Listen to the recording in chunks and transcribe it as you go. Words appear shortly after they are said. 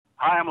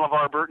Hi, I'm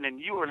LeVar Burton, and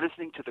you are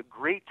listening to the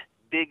Great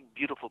Big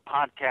Beautiful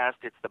Podcast.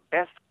 It's the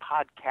best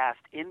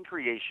podcast in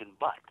creation,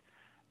 but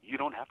you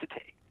don't have to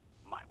take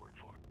my word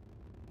for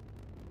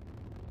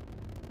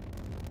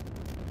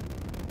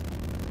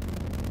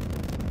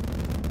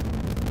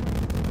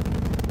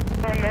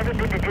it. Have you ever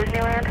been to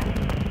Disneyland?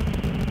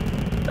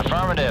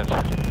 Affirmative.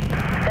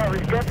 That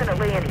was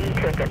definitely an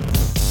e-ticket.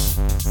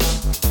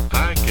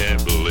 I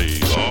can't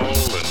believe all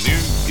the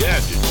new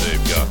gadgets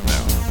they've got now.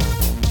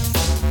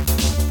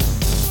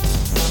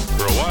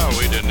 For a while,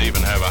 we didn't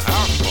even have a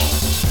house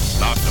phone,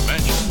 not to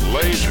mention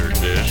laser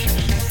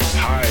discs,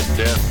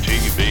 high-def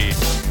TV.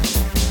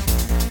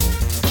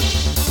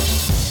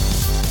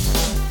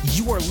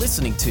 You are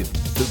listening to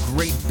the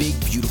Great Big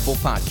Beautiful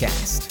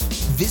Podcast.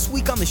 This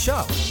week on the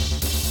show.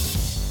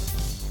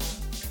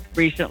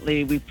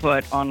 Recently, we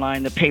put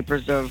online the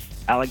papers of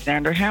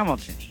Alexander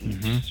Hamilton.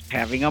 He's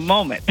having a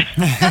moment. It's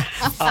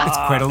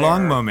quite a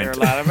long moment. There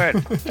are a lot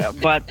of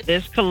it. But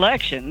this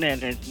collection that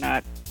has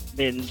not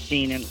been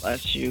seen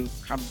unless you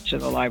come to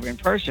the library in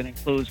person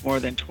includes more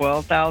than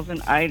 12,000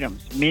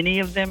 items, many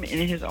of them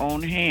in his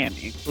own hand,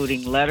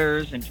 including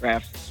letters and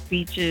drafts of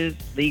speeches,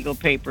 legal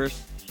papers.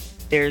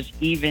 There's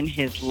even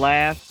his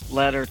last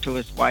letter to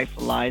his wife,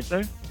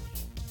 Eliza,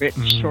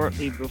 written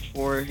shortly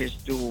before his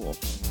duel.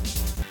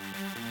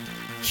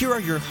 Here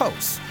are your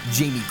hosts,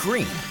 Jamie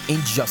Green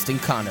and Justin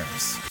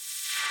Connors.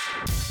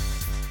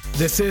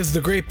 This is the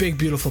Great Big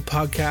Beautiful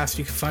Podcast.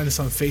 You can find us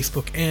on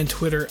Facebook and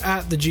Twitter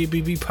at the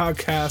GBB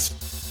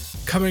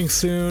Podcast. Coming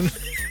soon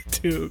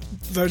to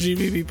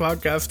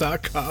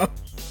thegbbpodcast.com.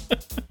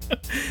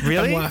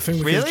 Really? I'm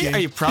laughing really? Jamie... Are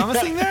you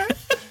promising that?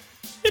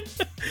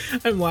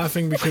 I'm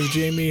laughing because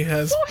Jamie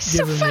has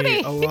given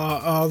me a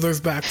lot. Oh, there's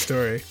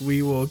backstory.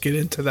 We will get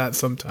into that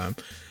sometime.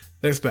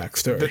 There's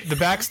backstory. The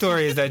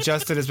backstory is that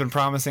Justin has been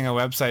promising a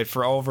website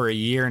for over a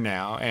year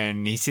now,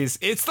 and he says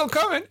it's still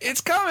coming, it's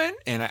coming,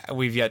 and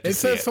we've yet to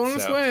see it. It's on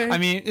its way. I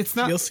mean, it's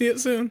not. You'll see it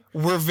soon.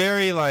 We're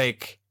very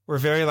like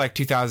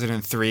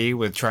 2003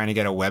 with trying to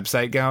get a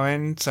website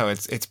going, so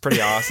it's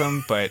pretty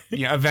awesome. But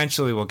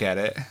eventually we'll get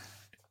it.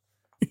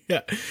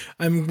 Yeah,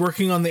 I'm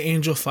working on the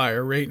Angel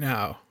Fire right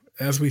now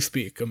as we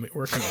speak. I'm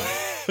working on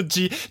it.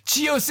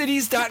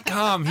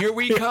 Geocities.com. Here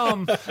we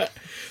come.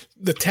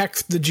 The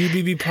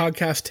GBB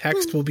podcast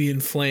text will be in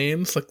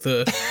flames, like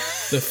the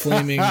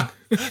flaming letters.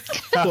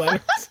 Oh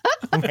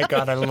my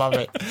God, I love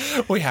it.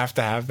 We have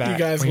to have that. You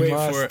guys wait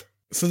for it.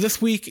 So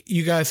this week,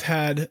 you guys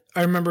had,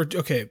 I remember,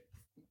 okay,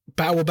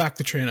 we'll back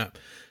the train up.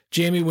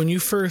 Jamie, when you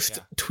first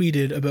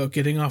tweeted about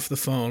getting off the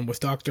phone with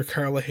Dr.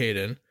 Carla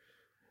Hayden,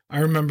 I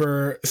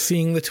remember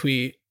seeing the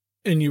tweet,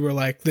 and you were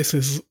like, this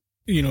is,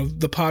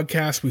 the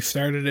podcast, we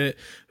started it,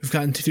 we've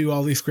gotten to do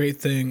all these great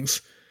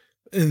things.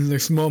 And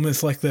there's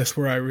moments like this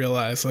where I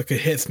realize, like,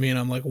 it hits me, and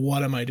I'm like,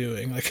 "What am I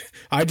doing?" Like,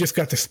 I just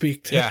got to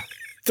speak to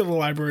the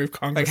Library of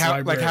Congress.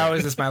 Like how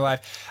is this my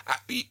life?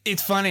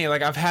 It's funny.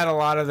 Like, I've had a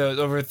lot of those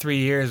over 3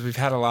 years. We've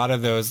had a lot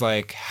of those.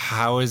 Like,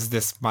 how is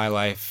this my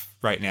life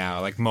right now?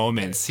 Like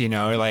moments,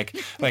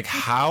 like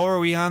how are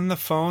we on the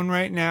phone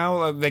right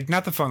now? Like,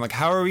 not the phone. Like,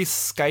 how are we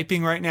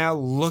Skyping right now?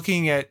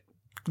 Looking at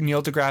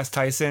Neil deGrasse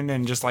Tyson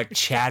and just like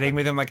chatting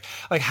with him, like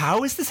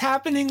how is this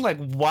happening? Like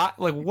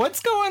what's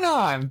going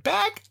on?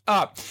 Back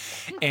up.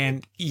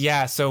 And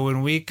so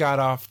when we got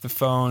off the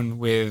phone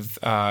with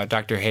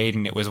Dr.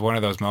 Hayden, it was one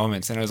of those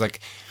moments, and it was like,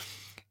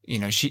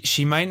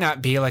 she might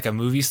not be like a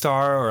movie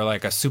star or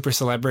like a super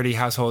celebrity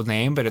household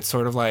name, but it's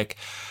sort of like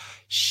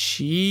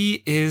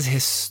she is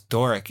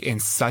historic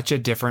in such a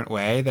different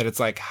way that it's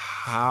like,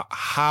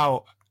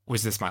 how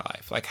was this my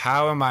life? Like,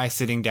 how am I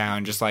sitting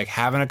down, just like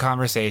having a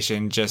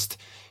conversation, just,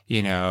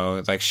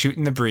 like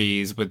shooting the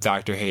breeze with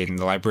Dr. Hayden,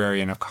 the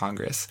Librarian of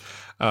Congress.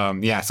 So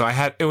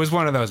it was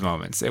one of those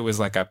moments. It was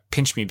like a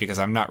pinch me because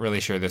I'm not really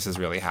sure this is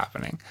really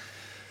happening.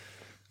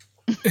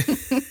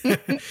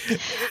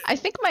 I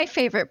think my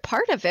favorite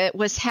part of it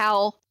was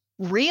how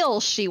real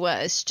she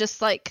was.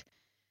 Just like,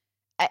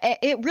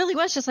 it really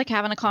was just like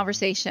having a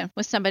conversation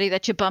with somebody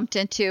that you bumped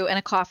into in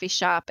a coffee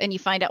shop, and you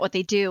find out what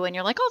they do, and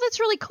you're like, oh, that's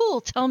really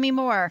cool. Tell me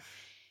more.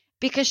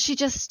 Because she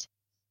just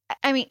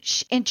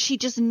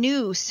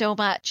knew so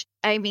much.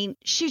 I mean,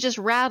 she just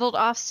rattled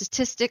off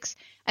statistics.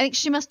 I think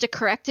she must have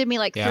corrected me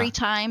like 3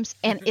 times,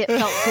 and it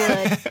felt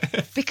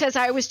good because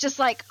I was just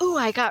like, ooh,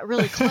 I got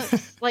really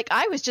close. Like,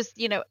 I was just,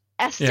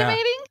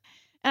 estimating,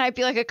 and I'd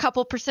be like a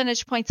couple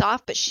percentage points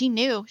off, but she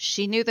knew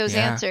those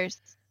answers.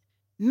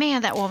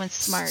 Man, that woman's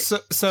smart.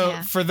 So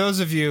for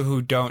those of you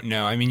who don't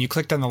know, I mean, you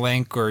clicked on the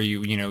link, or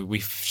we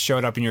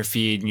showed up in your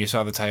feed and you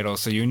saw the title,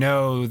 so you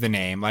know the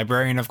name,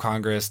 Librarian of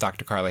Congress,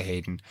 Dr. Carla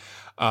Hayden.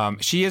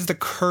 She is the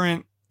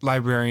current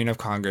Librarian of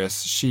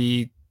Congress.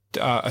 She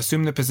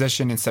assumed the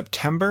position in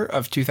September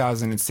of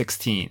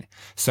 2016.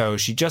 So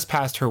she just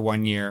passed her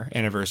 1-year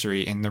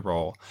anniversary in the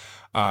role.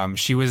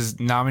 She was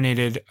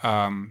nominated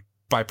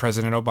by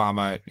President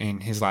Obama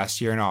in his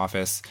last year in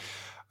office.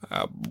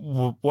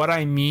 What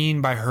I mean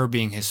by her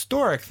being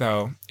historic,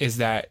 though, is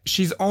that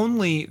she's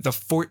only the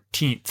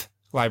 14th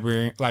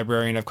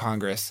Librarian of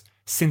Congress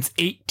since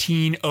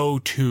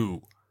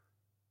 1802.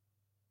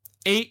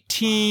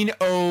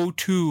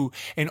 1802,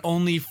 and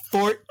only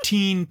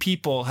 14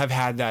 people have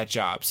had that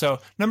job. So,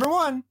 number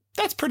one,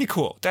 that's pretty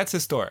cool. That's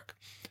historic.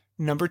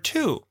 Number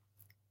two,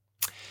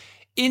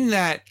 in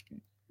that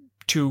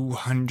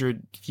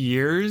 200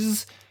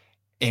 years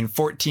in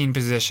 14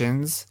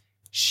 positions,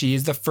 she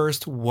is the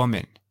first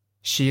woman.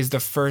 She is the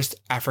first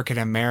African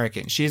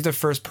American. She is the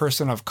first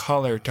person of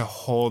color to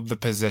hold the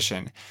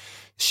position.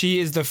 She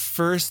is the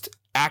first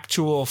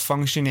actual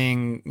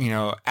functioning,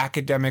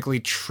 academically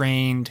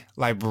trained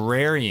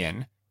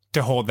librarian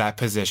to hold that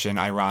position,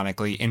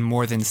 ironically, in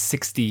more than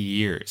 60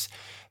 years.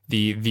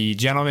 The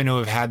gentlemen who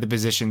have had the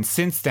position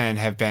since then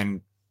have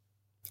been,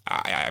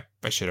 I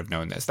should have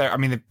known this.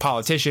 The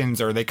politicians,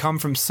 or they come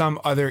from some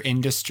other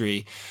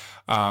industry,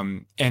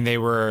 and they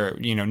were,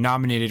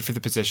 nominated for the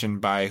position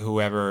by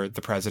whoever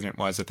the president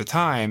was at the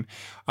time,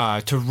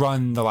 to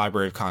run the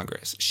Library of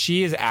Congress.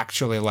 She is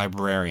actually a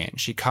librarian.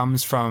 She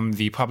comes from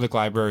the public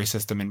library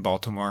system in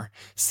Baltimore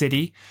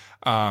City.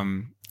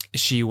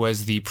 She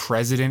was the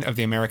president of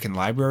the American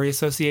Library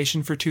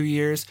Association for 2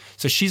 years.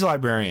 So she's a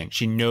librarian.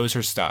 She knows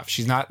her stuff.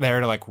 She's not there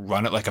to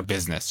run it like a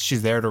business.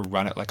 She's there to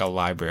run it like a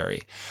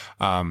library.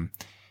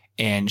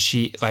 And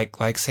she,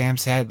 like Sam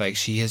said,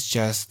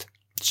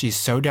 she's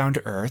so down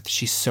to earth.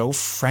 She's so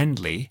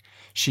friendly.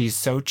 She's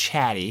so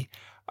chatty.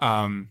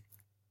 She's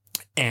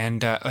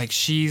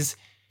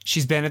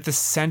been at the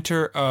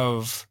center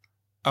of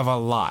a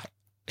lot.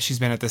 She's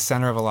been at the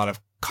center of a lot of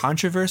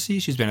controversy.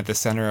 She's been at the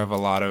center of a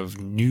lot of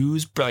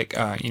news,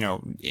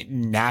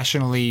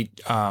 nationally.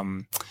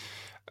 What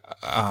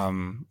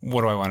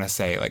do I want to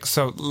say?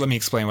 So let me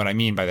explain what I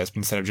mean by this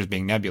instead of just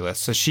being nebulous.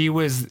 So she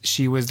was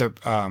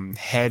the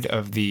head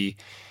of the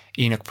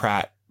Enoch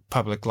Pratt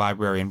Public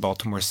Library in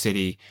Baltimore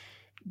City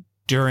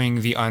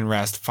during the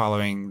unrest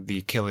following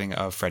the killing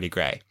of Freddie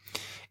Gray.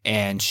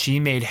 And she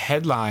made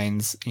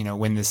headlines,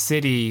 when the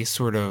city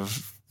sort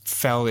of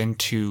fell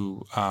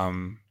into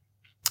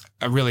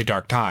a really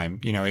dark time.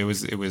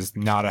 It was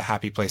not a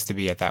happy place to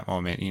be at that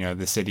moment.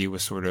 The city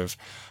was sort of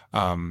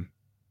a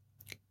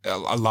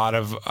lot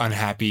of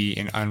unhappy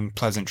and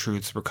unpleasant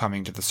truths were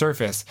coming to the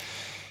surface.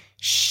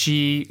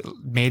 She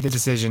made the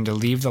decision to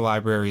leave the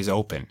libraries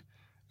open.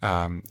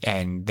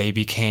 And they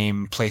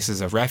became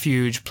places of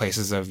refuge,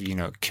 places of,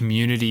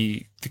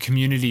 community. The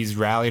communities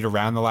rallied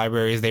around the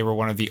libraries. They were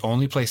one of the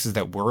only places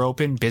that were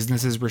open.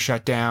 Businesses were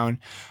shut down.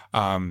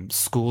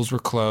 Schools were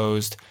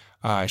closed.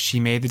 She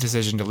made the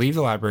decision to leave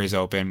the libraries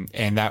open,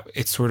 and that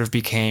it sort of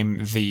became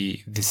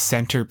the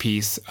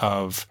centerpiece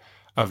of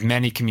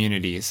many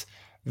communities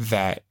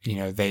that,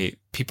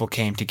 people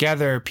came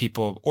together,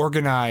 people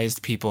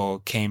organized, people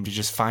came to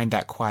just find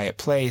that quiet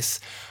place.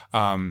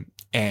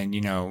 And,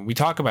 we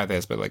talk about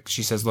this, but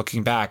she says,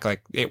 looking back,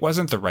 it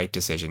wasn't the right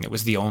decision. It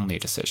was the only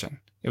decision.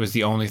 It was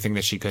the only thing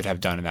that she could have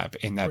done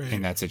in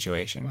that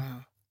situation.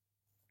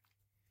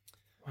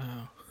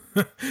 Wow.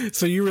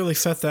 So you really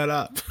set that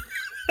up.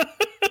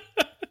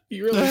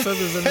 You really set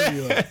this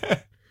interview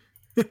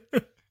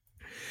up.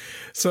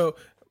 So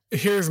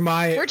here's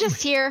We're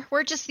just here.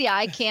 We're just the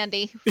eye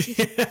candy.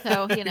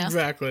 So,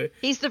 Exactly.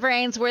 He's the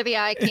brains, we're the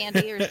eye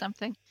candy or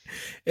something.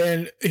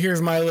 And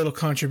here's my little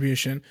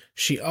contribution.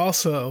 She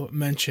also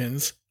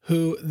mentions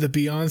who the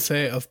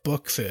Beyonce of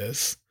books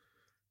is.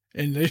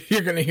 And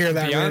you're going to hear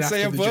that right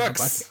after the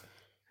books. Jump.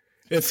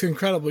 It's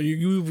incredible.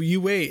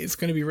 You wait. It's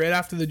going to be right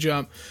after the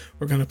jump.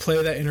 We're going to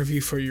play that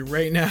interview for you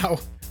right now.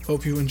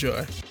 Hope you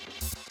enjoy.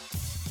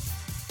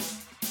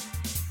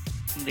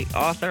 The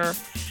author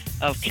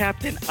of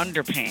Captain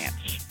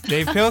Underpants,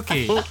 Dave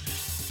Pilkey,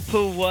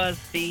 who was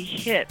the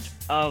hit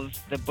of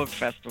the book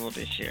festival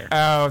this year.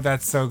 Oh,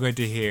 that's so good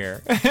to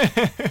hear.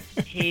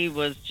 He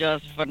was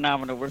just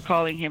phenomenal. We're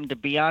calling him the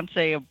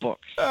Beyonce of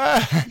books.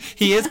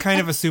 He is kind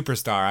of a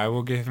superstar. I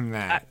will give him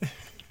that.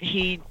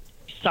 He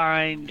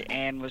signed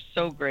and was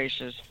so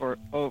gracious for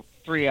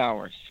 3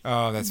 hours.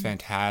 Oh, that's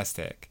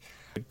fantastic.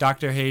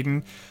 Dr.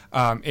 Hayden,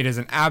 it is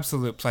an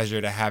absolute pleasure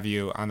to have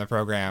you on the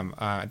program.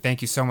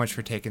 Thank you so much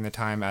for taking the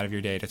time out of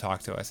your day to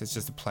talk to us. It's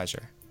just a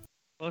pleasure.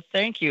 Well,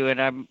 thank you. And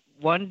I'm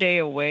one day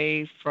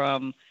away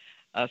from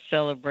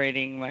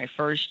celebrating my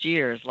first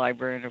year as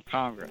Librarian of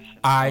Congress.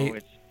 So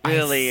it's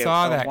really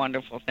a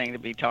wonderful thing to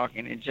be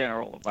talking in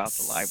general about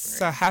the library.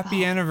 So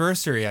happy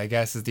anniversary, I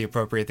guess, is the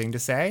appropriate thing to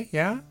say.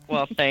 Yeah?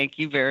 Well, thank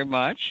you very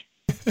much.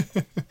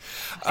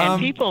 And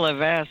people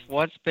have asked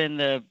what's been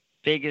the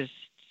biggest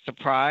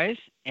surprise,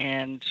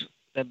 and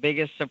the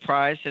biggest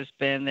surprise has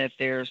been that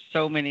there's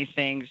so many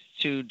things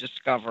to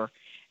discover,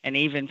 and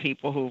even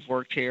people who've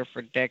worked here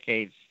for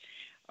decades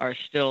are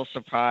still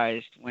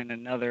surprised when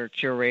another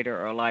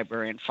curator or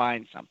librarian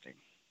finds something.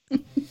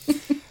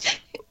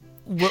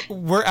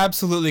 We're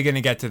absolutely going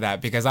to get to that,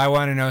 because I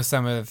want to know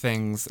some of the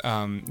things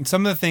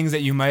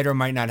that you might or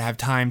might not have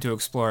time to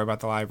explore about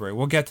the library.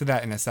 We'll get to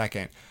that in a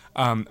second.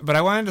 But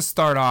I wanted to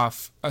start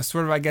off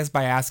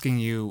by asking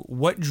you,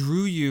 what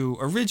drew you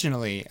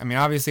originally? I mean,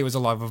 obviously it was a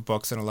love of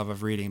books and a love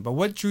of reading, but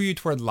what drew you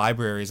toward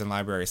libraries and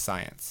library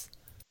science?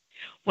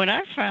 When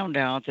I found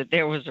out that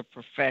there was a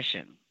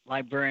profession,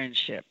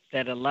 librarianship,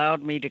 that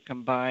allowed me to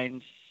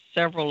combine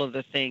several of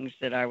the things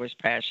that I was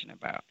passionate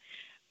about.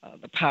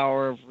 The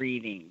power of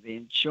reading, the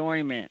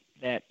enjoyment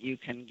that you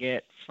can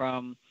get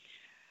from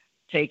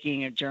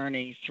taking a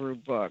journey through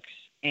books,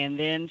 and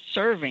then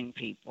serving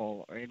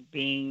people and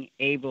being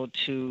able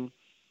to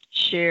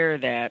share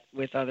that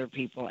with other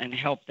people and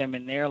help them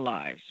in their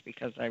lives,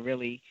 because I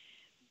really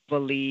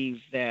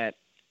believe that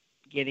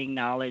getting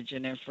knowledge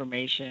and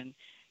information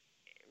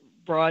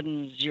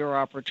broadens your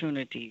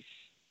opportunities.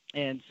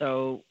 And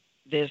so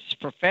this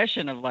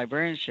profession of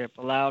librarianship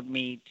allowed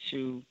me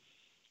to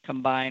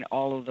combine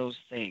all of those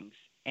things.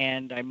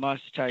 And I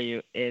must tell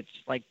you, it's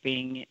like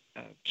being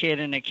a kid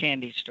in a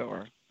candy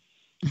store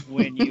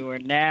when you are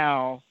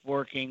now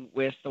working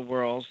with the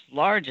world's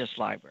largest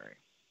library.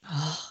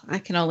 Oh, I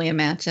can only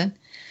imagine.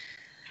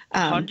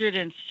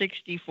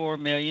 164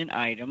 million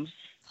items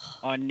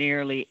on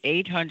nearly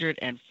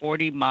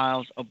 840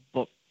 miles of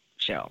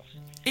bookshelves.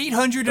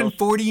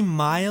 840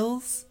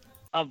 miles?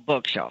 Of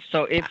bookshelves.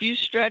 So if you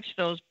stretch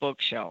those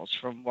bookshelves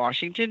from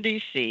Washington,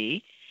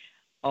 D.C.,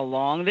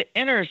 along the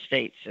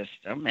interstate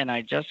system, and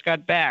I just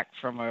got back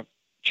from a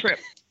trip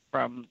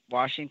from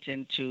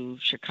Washington to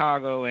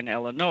Chicago and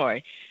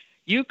Illinois,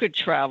 you could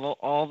travel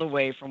all the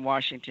way from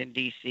Washington,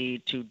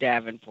 D.C. to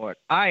Davenport,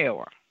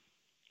 Iowa,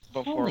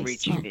 before Holy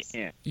reaching smokes. the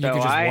end. You So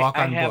could just walk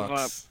I on have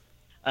books.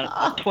 a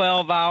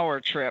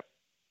 12-hour trip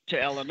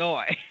to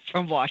Illinois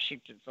from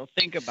Washington. So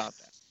think about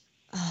that.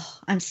 Oh,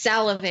 I'm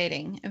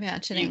salivating,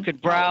 imagining. You could all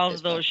of browse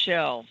those those books.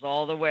 shelves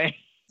all the way.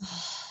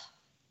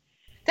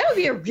 That would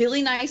be a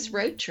really nice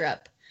road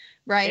trip,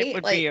 right? It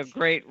would be a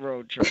great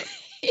road trip.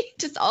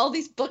 just all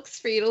these books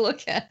for you to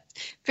look at.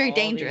 Very All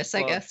these dangerous,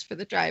 I books. guess, for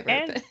the driver.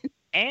 And, but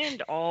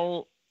and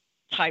all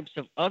types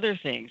of other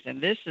things.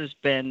 And this has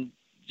been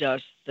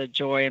just the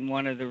joy and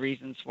one of the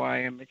reasons why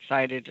I'm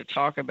excited to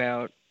talk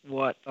about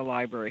what the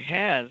library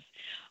has.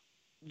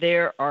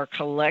 There are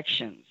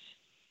collections,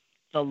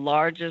 the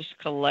largest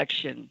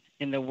collection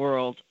in the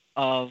world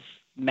of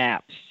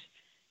maps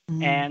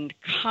and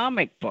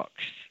comic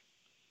books.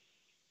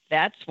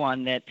 That's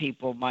one that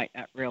people might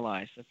not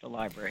realize that the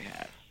library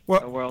has.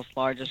 Well, the world's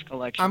largest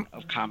collection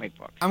of comic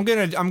books. I'm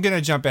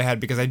gonna jump ahead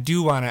because I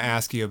do want to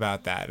ask you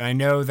about that. And I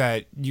know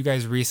that you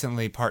guys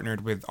recently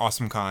partnered with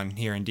AwesomeCon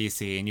here in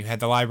DC, and you had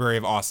the Library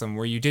of Awesome,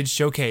 where you did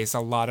showcase a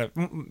lot of.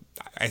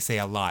 I say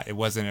a lot. It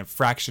wasn't a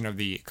fraction of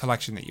the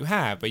collection that you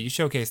have, but you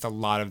showcased a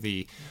lot of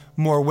the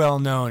more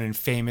well-known and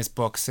famous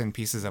books and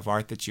pieces of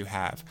art that you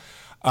have.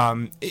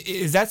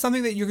 Is that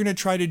something that you're going to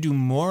try to do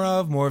more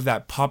of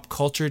that pop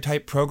culture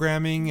type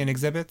programming and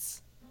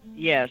exhibits?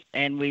 Yes,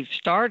 and we've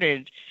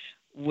started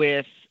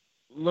with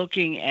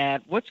looking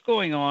at what's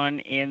going on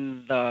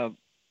in the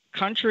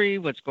country,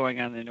 what's going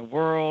on in the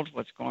world,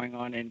 what's going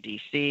on in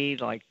D.C.,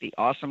 like the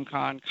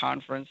AwesomeCon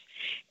conference,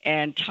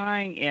 and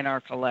tying in our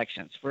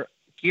collections. We're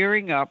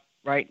gearing up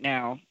right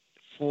now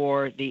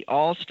for the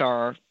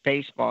All-Star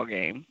baseball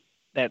game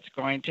that's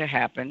going to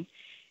happen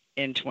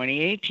in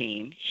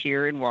 2018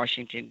 here in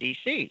Washington,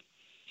 D.C.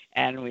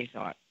 And we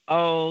thought,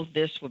 oh,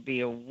 this would be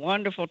a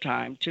wonderful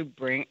time to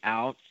bring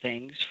out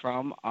things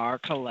from our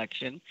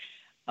collection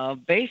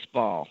of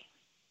baseball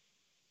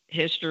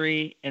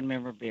history and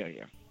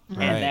memorabilia.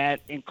 Right. And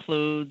that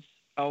includes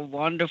a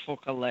wonderful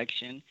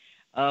collection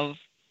of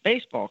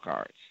baseball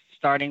cards,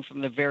 starting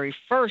from the very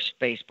first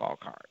baseball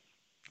card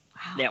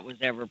that was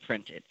ever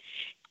printed.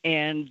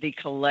 And the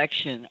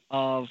collection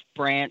of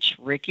Branch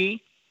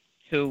Rickey,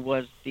 who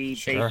was the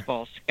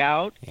baseball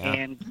scout,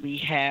 and we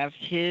have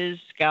his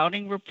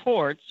scouting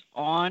reports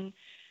on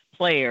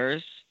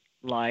players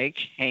like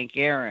Hank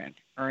Aaron,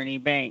 Ernie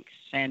Banks,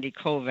 Sandy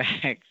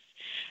Koufax.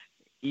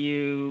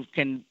 You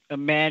can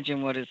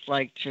imagine what it's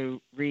like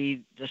to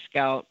read the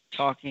scout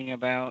talking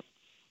about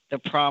the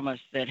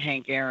promise that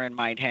Hank Aaron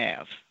might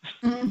have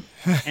and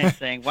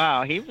saying,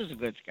 wow, he was a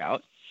good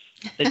scout.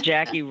 The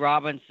Jackie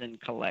Robinson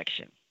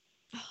collection.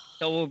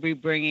 So we'll be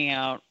bringing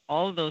out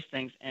all of those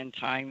things and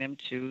tying them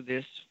to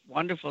this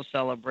wonderful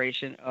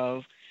celebration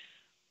of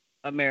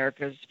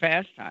America's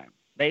pastime,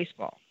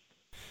 baseball.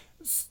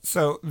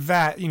 So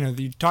that,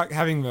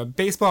 having the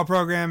baseball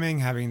programming,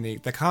 having the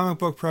comic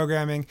book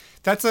programming,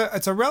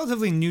 it's a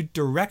relatively new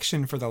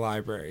direction for the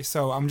library.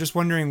 So I'm just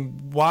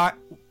wondering, why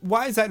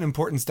is that an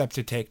important step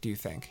to take, do you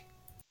think?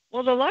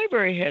 Well, the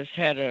library has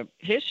had a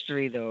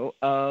history, though,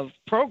 of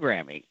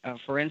programming.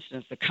 For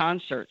instance, the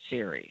concert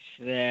series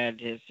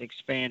that is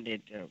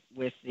expanded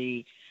with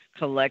the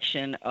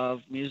collection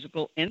of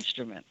musical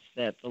instruments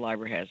that the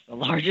library has, the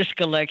largest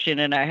collection.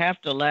 And I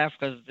have to laugh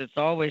because it's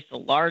always the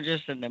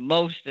largest and the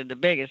most and the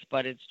biggest,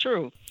 but it's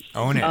true.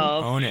 Own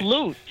it.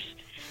 Flutes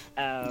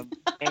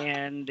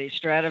and the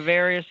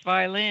Stradivarius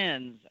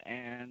violins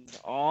and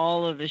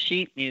all of the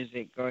sheet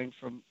music going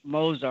from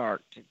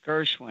Mozart to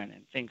Gershwin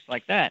and things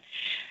like that.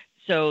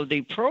 So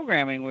the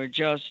programming, we're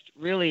just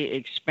really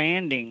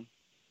expanding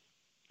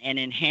and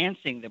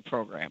enhancing the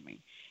programming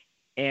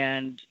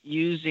and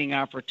using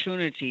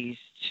opportunities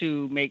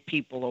to make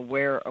people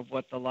aware of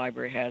what the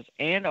library has,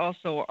 and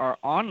also our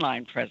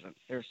online presence.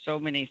 There's so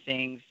many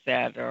things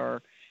that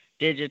are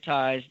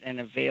digitized and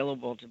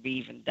available to be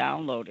even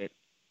downloaded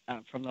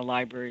from the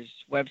library's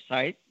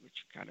website,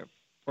 which we kind of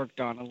worked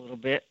on a little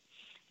bit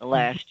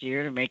last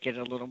year to make it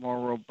a little more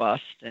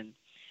robust and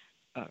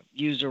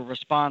user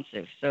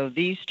responsive. So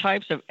these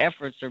types of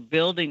efforts are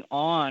building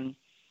on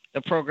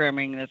the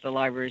programming that the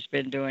library's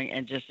been doing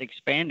and just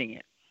expanding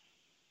it.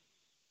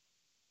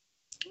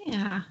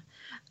 Yeah,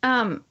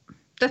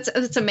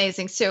 that's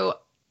amazing. So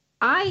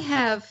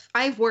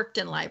I've worked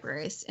in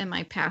libraries in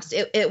my past.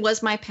 It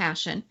was my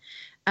passion.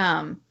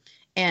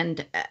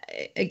 And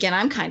again,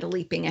 I'm kind of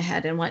leaping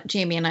ahead in what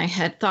Jamie and I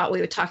had thought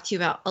we would talk to you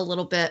about a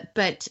little bit.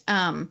 But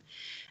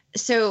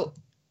so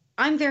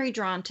I'm very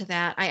drawn to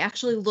that. I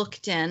actually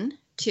looked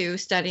into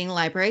studying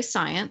library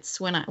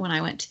science when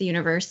I went to the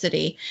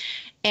university,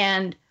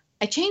 and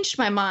I changed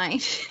my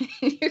mind.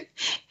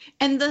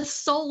 And the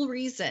sole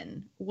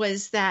reason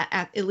was that,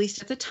 at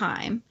least at the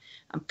time,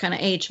 I'm going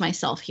to age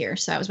myself here,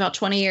 so that was about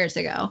 20 years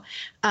ago.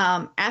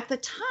 At the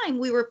time,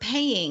 we were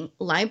paying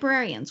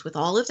librarians with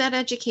all of that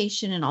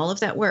education and all of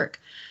that work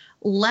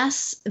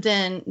less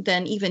than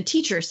even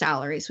teacher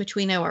salaries, which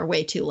we know are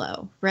way too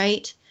low,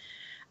 right?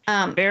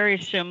 Very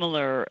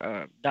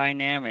similar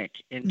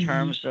dynamic in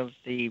terms of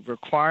the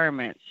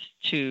requirements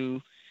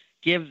to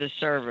give the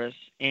service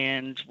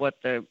and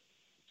what the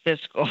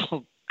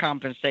fiscal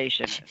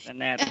compensation is,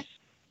 and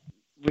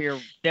we're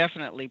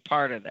definitely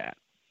part of that.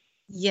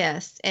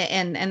 Yes,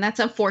 and that's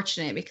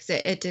unfortunate because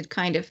it did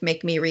kind of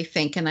make me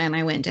rethink, and then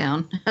I went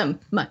down a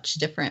much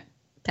different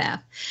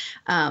path.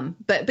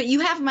 But you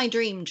have my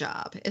dream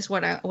job is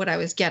what I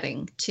was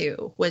getting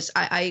to. Was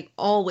I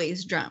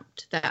always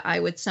dreamt that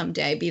I would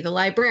someday be the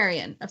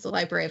librarian of the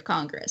Library of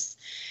Congress.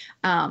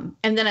 And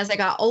then as I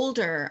got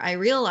older, I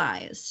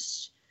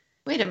realized,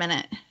 wait a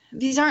minute,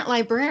 these aren't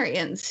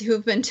librarians who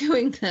have been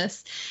doing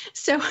this.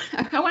 So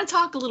I want to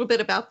talk a little bit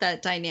about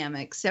that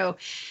dynamic. So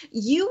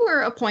you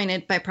were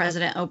appointed by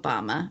President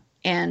Obama,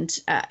 and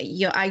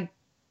I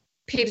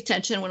paid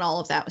attention when all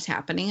of that was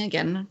happening.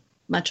 Again,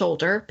 much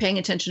older, paying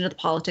attention to the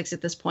politics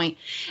at this point.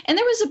 And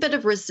there was a bit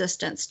of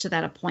resistance to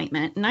that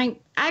appointment. And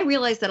I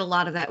realized that a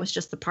lot of that was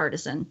just the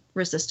partisan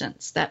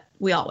resistance that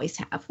we always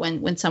have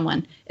when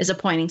someone is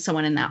appointing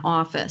someone in that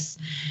office.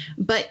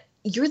 But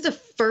you're the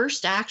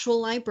first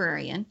actual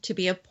librarian to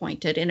be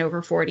appointed in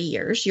over 40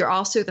 years. You're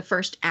also the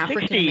first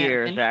African-American. 60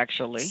 years,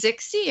 actually.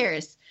 60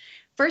 years.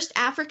 First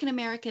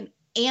African-American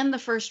and the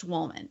first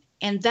woman.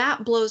 And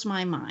that blows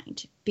my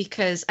mind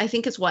because I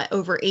think it's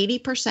over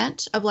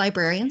 80% of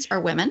librarians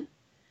are women.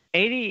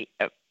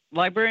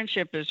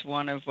 Librarianship is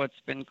one of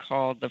what's been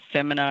called the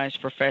feminized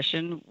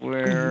profession,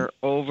 where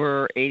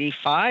over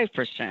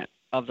 85%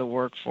 of the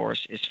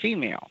workforce is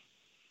female.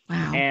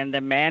 Wow. And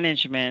the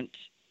management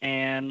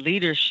and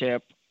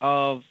leadership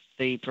of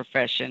the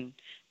profession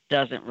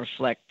doesn't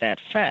reflect that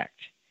fact.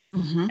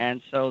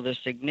 And so the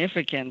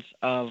significance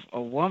of a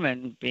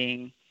woman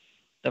being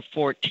the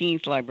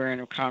 14th Librarian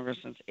of Congress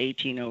since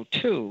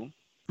 1802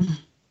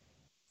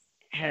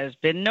 has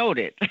been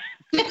noted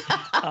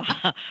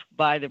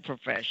by the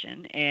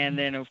profession. And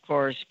then, of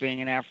course, being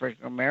an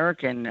African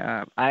American,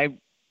 I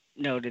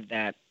noted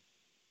that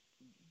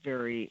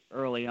very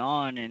early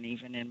on, and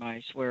even in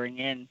my swearing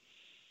in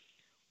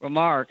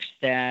remarks,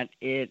 that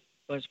it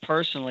was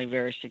personally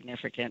very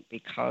significant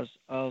because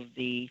of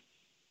the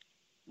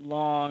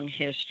long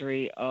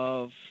history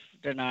of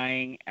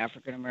denying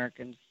African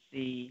Americans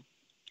the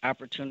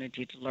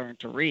opportunity to learn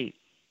to read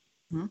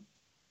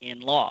in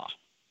law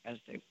as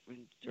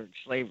during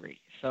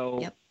slavery.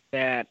 So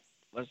that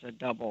was a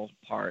double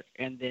part.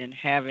 And then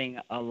having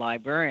a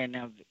librarian.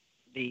 Now,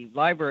 the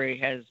library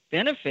has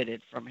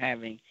benefited from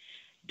having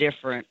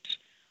different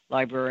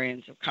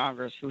librarians of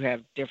Congress who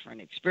have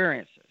different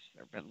experiences.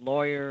 There have been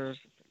lawyers,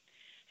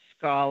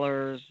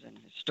 scholars, and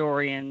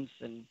historians.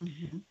 And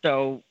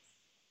so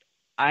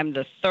I'm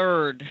the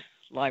third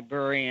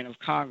Librarian of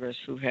Congress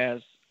who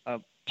has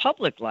a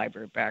public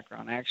library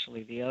background.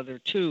 Actually, the other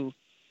two,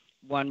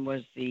 one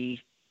was the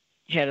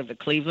head of the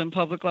Cleveland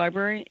Public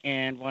Library,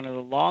 and one of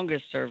the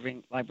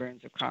longest-serving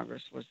librarians of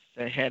Congress was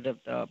the head of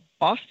the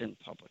Boston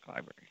Public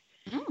Library.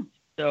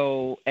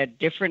 So at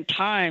different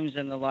times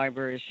in the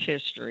library's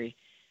history,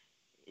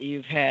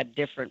 you've had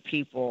different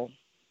people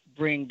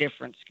bring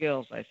different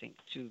skills, I think,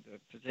 to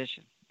the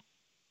position.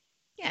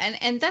 Yeah,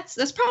 and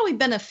that's probably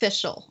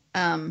beneficial.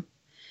 And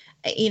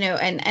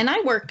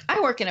I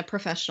work in a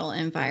professional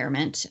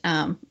environment,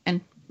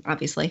 and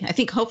obviously,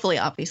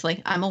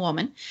 obviously, I'm a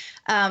woman.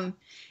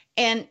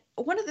 And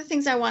one of the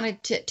things I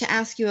wanted to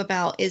ask you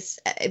about is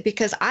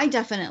because I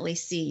definitely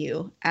see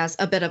you as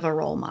a bit of a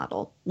role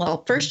model.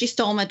 Well, first you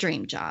stole my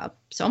dream job,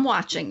 so I'm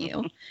watching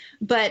you,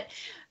 but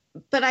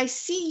I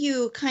see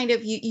you kind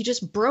of, you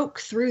just broke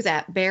through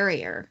that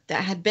barrier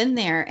that had been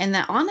there. And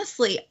that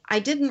honestly, I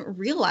didn't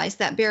realize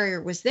that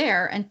barrier was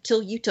there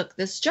until you took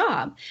this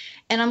job.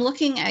 And I'm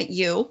looking at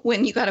you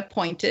when you got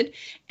appointed,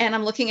 and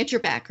I'm looking at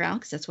your background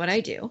because that's what I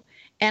do.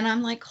 And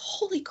I'm like,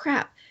 holy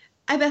crap,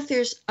 I bet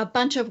there's a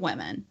bunch of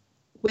women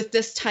with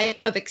this type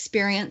of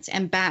experience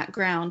and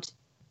background,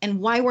 and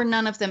why were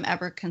none of them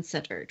ever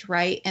considered,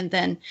 right? And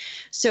then,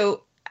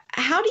 so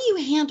how do you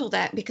handle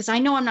that? Because I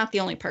know I'm not the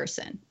only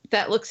person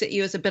that looks at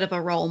you as a bit of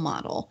a role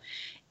model.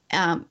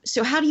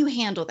 So how do you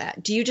handle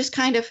that? Do you just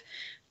kind of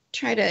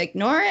try to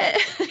ignore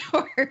it?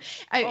 Or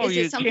is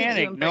it something you can't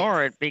you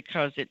ignore embrace? it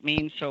because it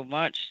means so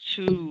much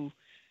to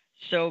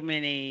so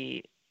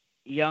many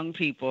young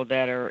people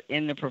that are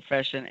in the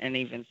profession and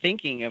even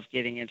thinking of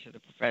getting into the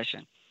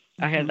profession.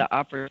 I had the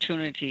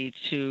opportunity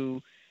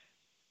to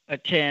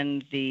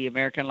attend the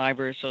American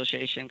Library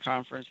Association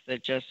conference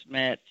that just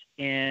met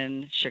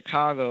in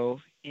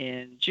Chicago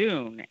in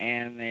June,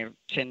 and the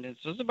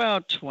attendance was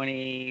about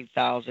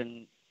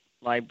 20,000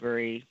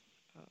 library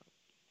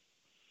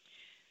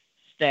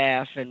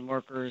staff and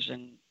workers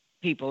and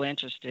people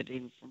interested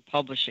in from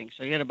publishing.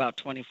 So you had about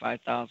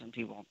 25,000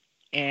 people.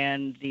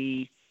 And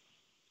the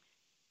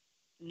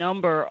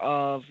number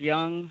of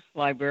young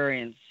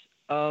librarians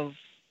of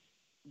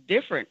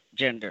different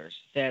genders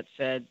that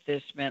said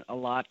this meant a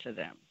lot to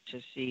them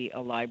to see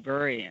a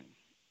librarian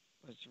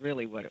was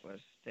really what it was,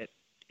 that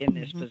in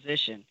this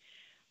position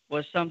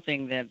was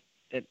something that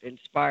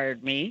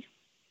inspired me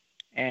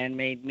and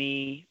made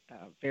me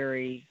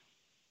very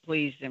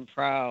pleased and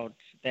proud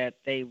that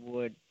they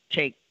would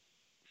take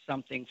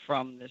something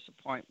from this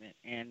appointment.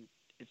 And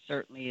it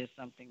certainly is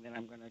something that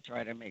I'm going to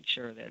try to make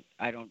sure that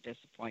I don't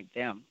disappoint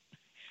them.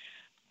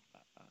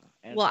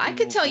 Well, I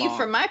can tell you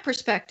from my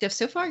perspective,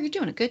 so far you're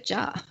doing a good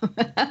job.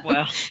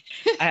 Well,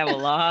 I have a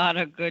lot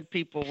of good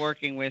people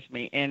working with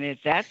me. And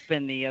that's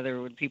been the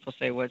other, when people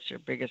say, what's your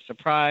biggest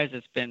surprise?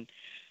 It's been,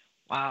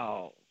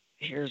 wow,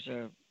 here's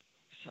a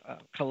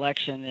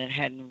collection that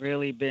hadn't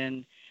really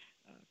been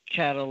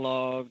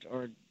cataloged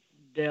or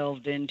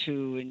delved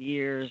into in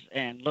years,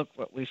 and look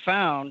what we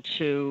found,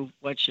 to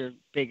what's your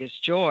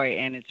biggest joy.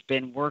 And it's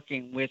been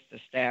working with the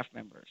staff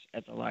members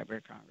at the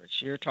Library of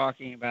Congress. You're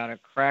talking about a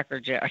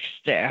crackerjack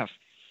staff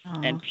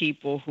and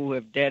people who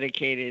have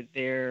dedicated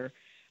their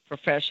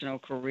professional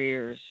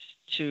careers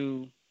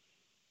to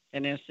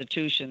an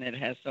institution that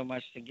has so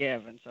much to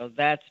give. And so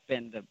that's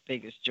been the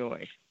biggest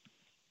joy.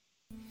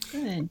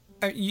 Good.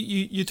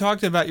 You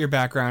talked about your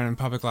background in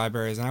public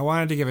libraries, and I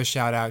wanted to give a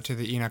shout out to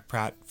the Enoch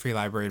Pratt Free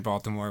Library in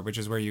Baltimore, which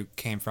is where you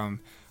came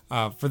from.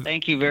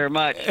 Thank you very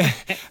much.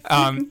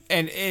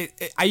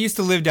 I used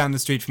to live down the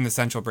street from the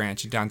Central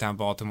Branch in downtown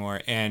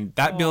Baltimore, and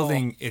that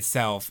building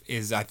itself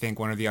is, I think,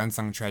 one of the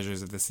unsung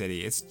treasures of the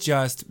city. It's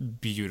just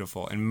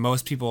beautiful, and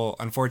most people,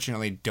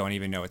 unfortunately, don't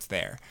even know it's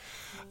there.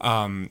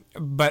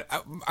 But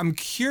I'm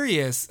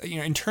curious,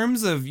 in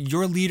terms of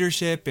your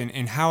leadership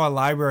and how a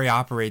library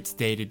operates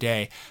day to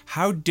day,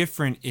 how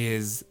different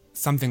is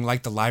something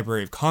like the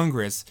Library of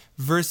Congress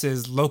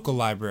versus local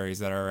libraries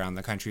that are around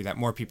the country that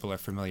more people are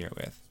familiar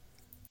with?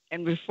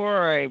 And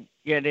before I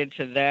get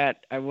into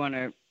that, I want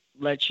to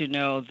let you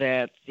know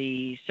that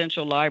the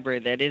Central Library,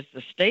 that is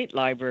the state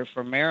library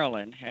for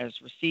Maryland,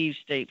 has received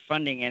state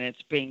funding, and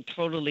it's being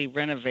totally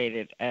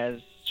renovated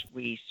as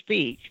we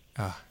speak.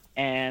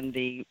 And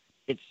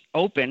it's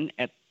open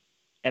at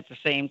the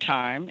same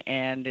time,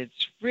 and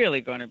it's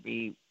really going to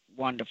be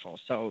wonderful.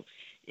 So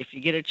if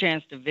you get a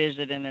chance to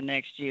visit in the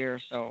next year or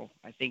so,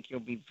 I think you'll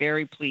be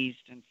very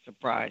pleased and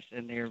surprised.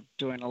 And they're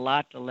doing a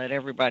lot to let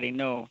everybody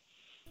know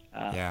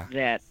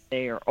that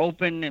they are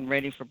open and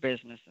ready for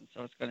business. And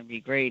so it's going to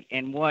be great.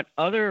 And what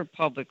other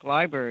public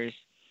libraries,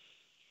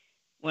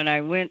 when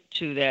I went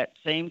to that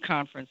same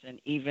conference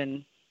and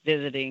even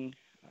visiting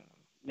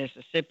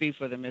Mississippi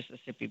for the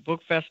Mississippi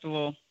Book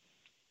Festival,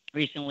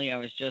 recently I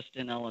was just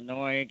in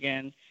Illinois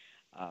again,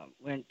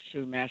 went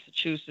to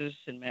Massachusetts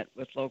and met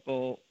with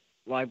local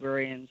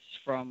librarians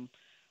from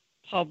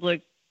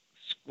public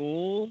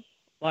school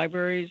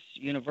libraries,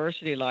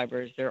 university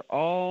libraries. They're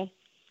all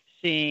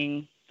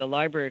seeing the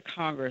Library of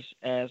Congress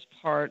as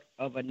part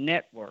of a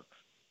network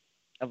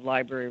of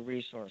library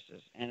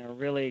resources and are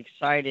really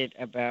excited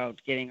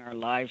about getting our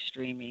live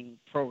streaming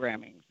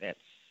programming that's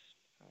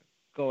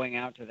going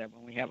out to them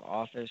when we have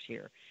authors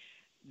here.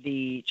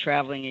 The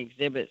traveling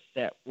exhibits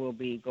that will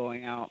be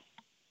going out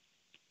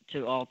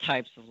to all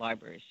types of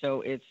libraries.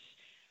 So it's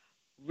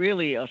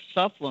really a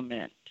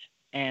supplement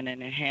and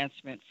an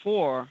enhancement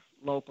for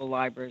local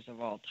libraries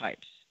of all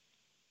types.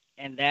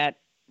 And that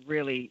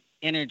really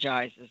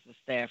energizes the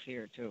staff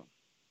here too.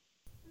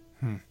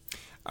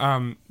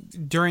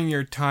 During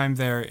your time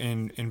there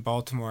in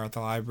Baltimore at the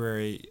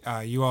library,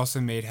 you also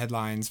made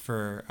headlines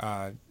for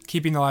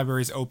keeping the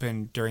libraries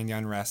open during the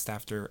unrest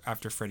after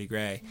Freddie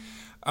Gray.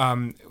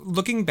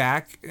 Looking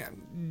back,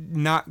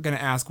 not going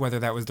to ask whether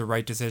that was the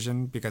right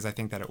decision, because I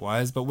think that it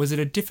was, but was it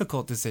a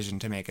difficult decision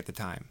to make at the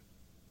time?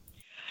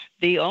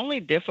 The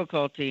only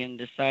difficulty in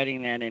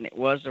deciding that, and it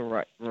was the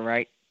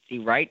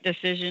right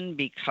decision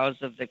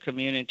because of the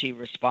community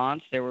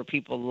response. There were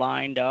people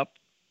lined up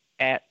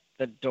at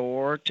the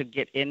door to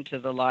get into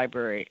the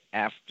library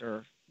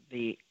after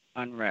the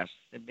unrest,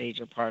 the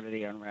major part of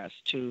the unrest,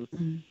 to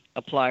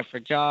apply for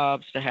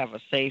jobs, to have a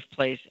safe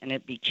place. And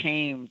it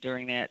became,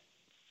 during that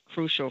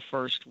crucial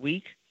first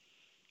week,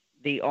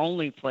 the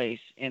only place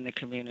in the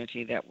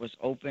community that was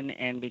open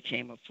and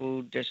became a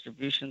food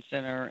distribution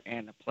center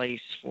and a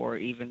place for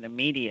even the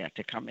media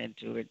to come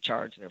into and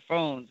charge their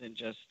phones and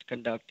just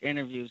conduct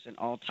interviews and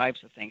all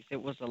types of things.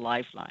 It was a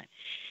lifeline.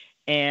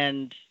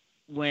 And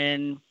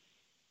when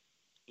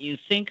you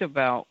think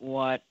about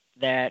what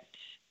that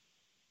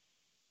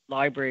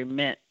library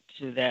meant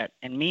to that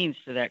and means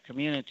to that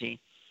community,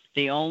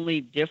 the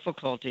only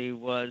difficulty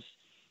was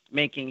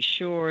making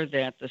sure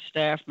that the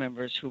staff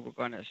members who were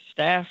going to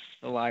staff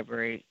the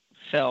library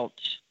felt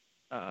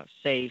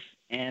safe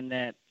and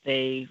that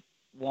they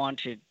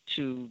wanted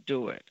to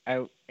do it.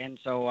 And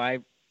so I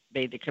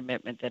made the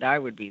commitment that I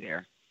would be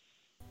there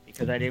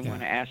because I didn't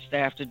want to ask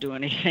staff to do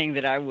anything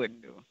that I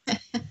wouldn't do.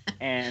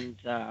 And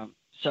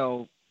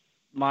so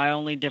my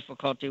only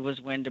difficulty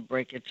was when to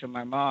break it to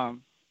my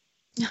mom.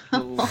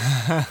 So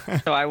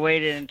I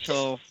waited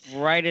until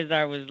right as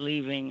I was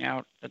leaving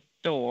out the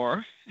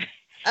door.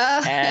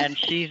 And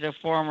she's a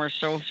former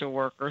social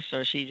worker,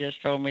 so she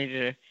just told me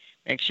to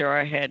make sure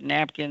I had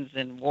napkins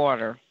and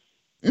water.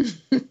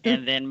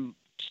 And then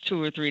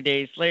 2 or 3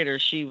 days later,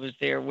 she was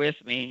there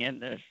with me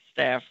and the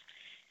staff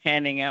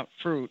handing out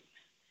fruit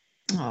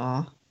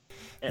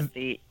at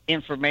the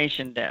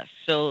information desk.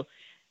 So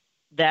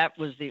that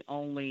was the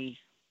only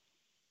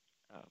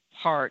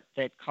part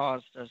that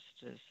caused us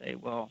to say,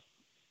 well,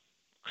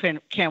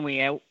 can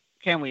we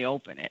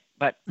open it?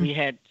 But we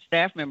had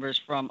staff members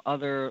from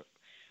other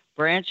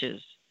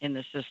branches in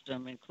the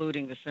system,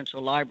 including the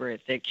Central Library,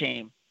 that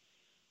came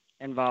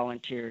and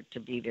volunteered to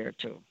be there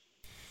too.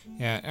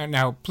 Yeah. And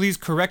now, please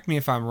correct me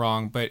if I'm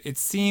wrong, but it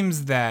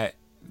seems that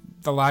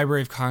the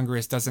Library of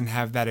Congress doesn't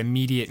have that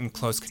immediate and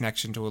close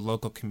connection to a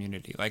local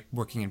community like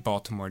working in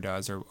Baltimore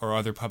does or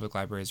other public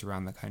libraries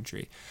around the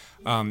country.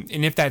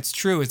 And if that's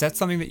true, is that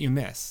something that you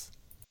miss?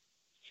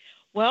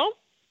 Well,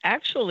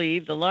 actually,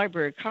 the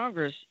Library of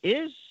Congress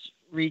is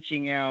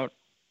reaching out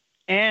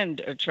and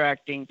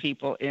attracting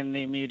people in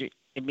the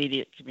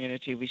immediate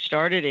community. We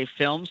started a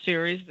film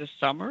series this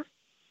summer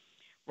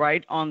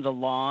right on the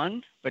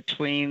lawn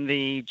between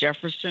the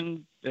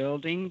Jefferson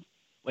Building,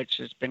 which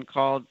has been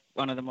called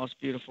one of the most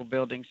beautiful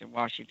buildings in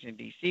Washington,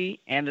 D.C.,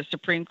 and the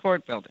Supreme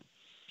Court Building.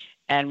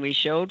 And we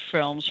showed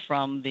films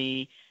from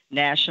the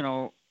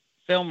National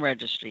Film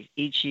Registry.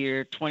 Each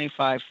year,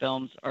 25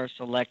 films are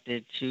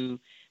selected to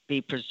be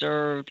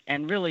preserved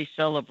and really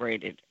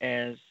celebrated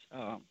as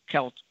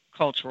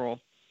cultural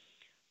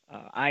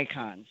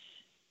icons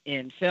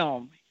in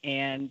film.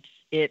 And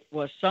it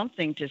was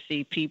something to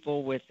see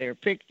people with their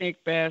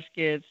picnic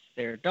baskets,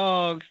 their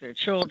dogs, their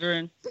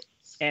children,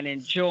 and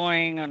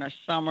enjoying on a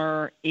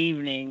summer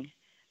evening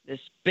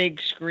this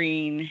big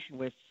screen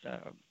with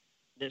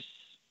this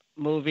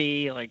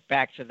movie like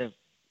Back to the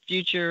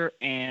Future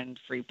and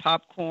free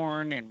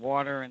popcorn and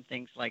water and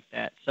things like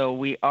that. So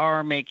we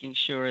are making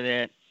sure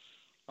that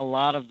a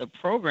lot of the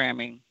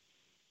programming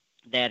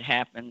that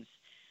happens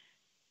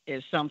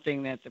is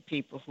something that the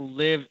people who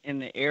live in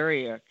the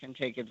area can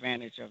take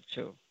advantage of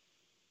too.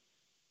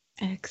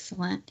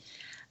 Excellent.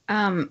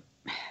 Well,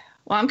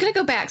 I'm going to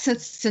go back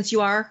since you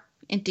are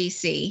in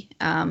DC,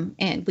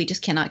 and we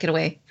just cannot get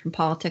away from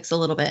politics a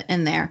little bit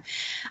in there.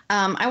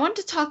 I wanted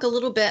to talk a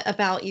little bit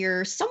about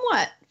your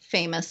somewhat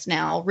famous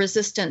now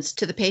resistance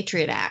to the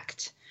Patriot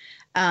Act.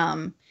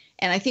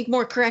 And I think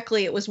more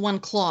correctly, it was one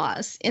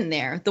clause in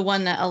there, the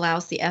one that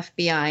allows the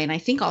FBI and I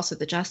think also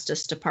the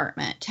Justice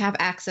Department to have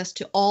access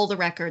to all the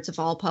records of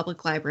all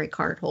public library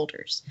card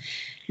holders.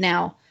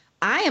 Now,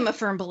 I am a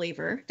firm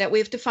believer that we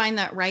have to find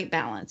that right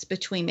balance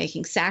between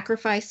making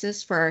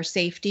sacrifices for our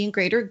safety and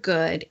greater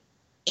good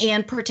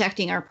and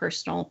protecting our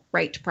personal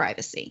right to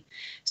privacy.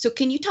 So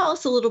can you tell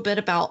us a little bit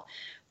about,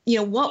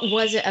 what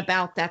was it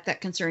about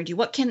that concerned you?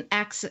 What can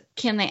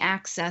they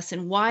access,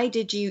 and why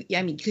did you?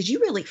 I mean, because you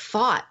really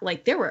fought.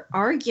 Like there were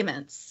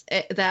arguments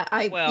that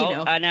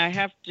and I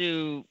have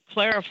to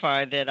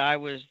clarify that I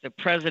was the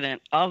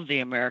president of the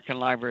American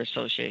Library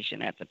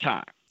Association at the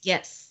time.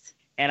 Yes,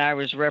 and I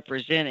was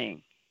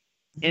representing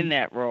in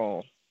that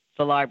role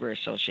the Library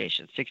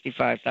Association,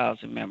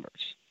 65,000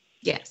 members.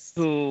 Yes,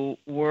 who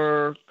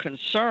were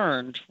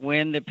concerned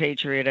when the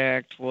Patriot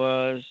Act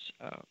was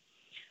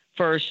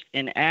first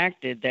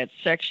enacted, that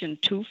Section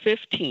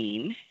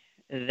 215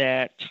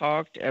 that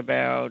talked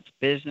about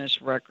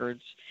business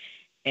records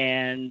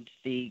and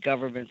the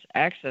government's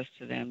access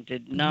to them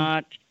did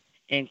not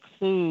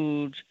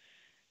include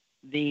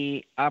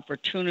the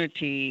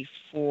opportunity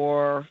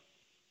for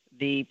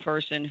the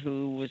person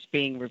who was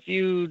being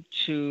reviewed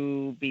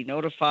to be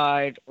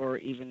notified or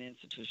even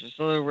institutions.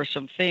 So there were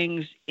some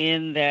things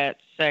in that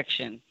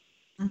section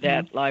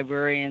that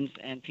librarians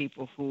and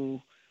people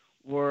who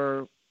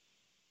were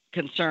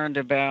concerned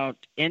about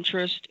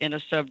interest in a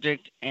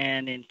subject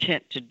and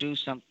intent to do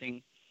something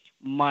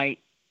might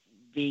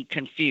be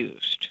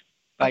confused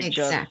by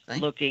just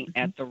looking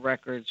at the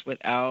records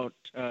without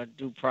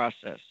due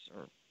process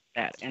or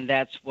that. And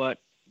that's what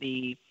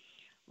the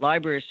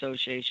Library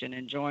Association,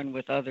 and joined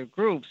with other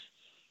groups,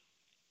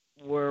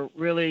 were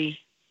really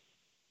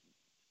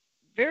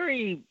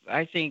very,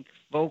 I think,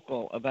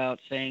 vocal about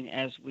saying,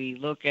 as we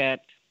look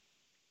at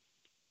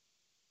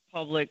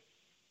public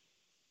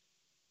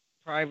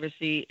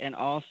privacy and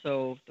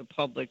also the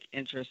public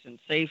interest and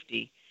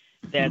safety,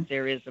 that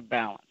there is a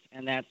balance.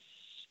 And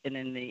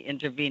in the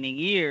intervening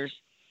years,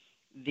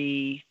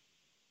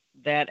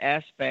 that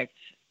aspect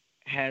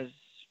has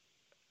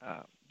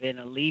been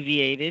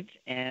alleviated,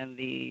 and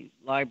the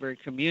library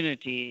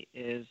community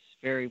is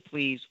very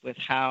pleased with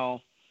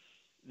how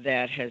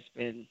that has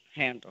been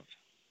handled.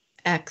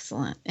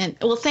 Excellent. And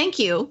well, thank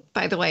you,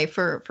 by the way,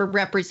 for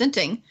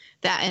representing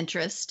that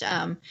interest.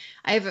 I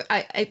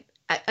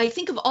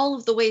think of all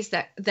of the ways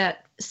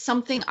that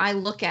something I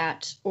look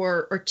at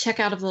or check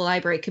out of the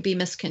library could be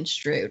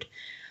misconstrued.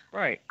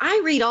 Right. I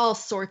read all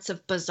sorts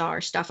of bizarre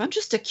stuff. I'm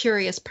just a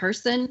curious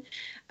person.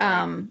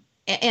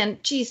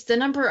 And geez, the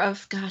number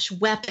of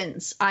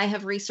weapons I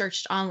have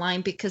researched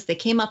online because they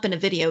came up in a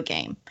video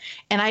game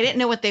and I didn't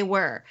know what they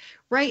were.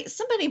 Right?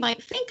 Somebody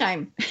might think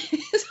I'm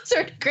some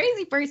sort of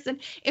crazy person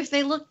if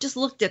they just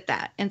looked at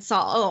that and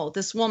saw, oh,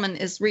 this woman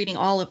is reading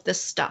all of this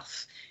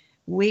stuff.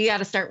 We got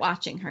to start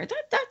watching her.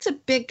 That's a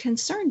big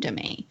concern to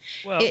me.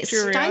 Well, it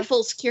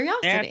stifles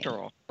curiosity.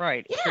 Natural,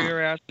 right? Yeah.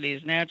 Curiosity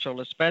is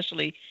natural,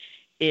 especially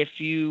if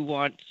you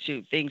want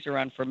to. Things are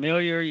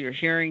unfamiliar. You're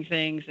hearing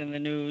things in the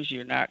news.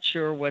 You're not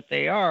sure what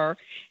they are,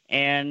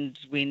 and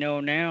we know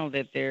now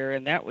that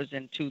and that was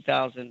in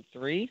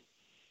 2003,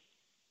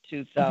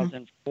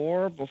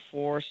 2004,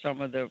 before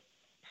some of the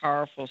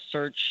powerful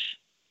search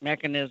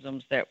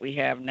mechanisms that we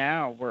have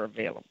now were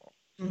available,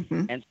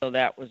 and so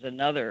that was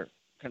another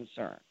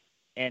concern.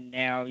 And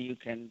now you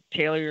can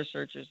tailor your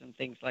searches and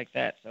things like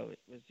that. So it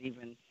was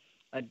even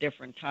a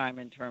different time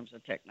in terms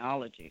of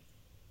technology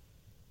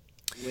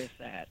with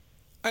that.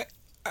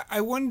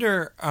 I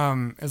wonder,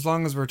 as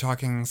long as we're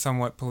talking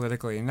somewhat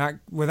politically, not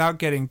without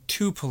getting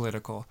too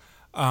political,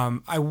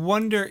 I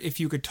wonder if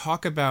you could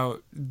talk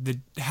about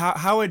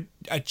how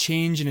a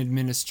change in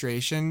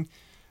administration,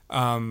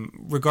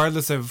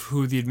 regardless of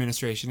who the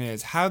administration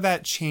is, how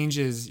that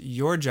changes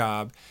your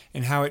job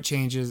and how it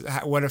changes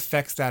what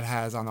effects that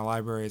has on the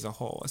library as a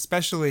whole,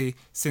 especially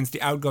since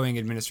the outgoing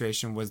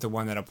administration was the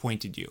one that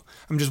appointed you.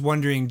 I'm just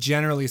wondering,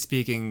 generally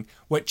speaking,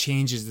 what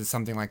changes does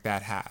something like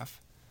that have?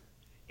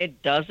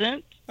 It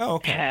doesn't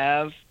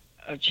have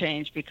a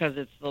change because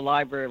it's the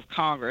Library of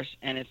Congress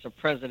and it's a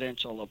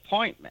presidential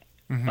appointment.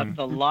 But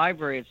the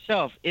library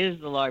itself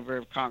is the Library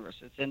of Congress.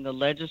 It's in the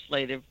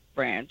legislative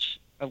branch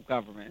of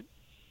government.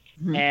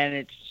 And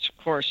it,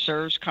 of course,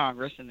 serves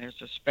Congress, and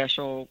there's a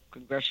special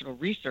Congressional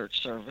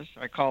Research Service.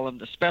 I call them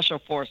the special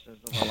forces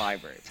of the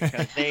library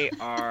because they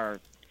are,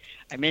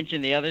 I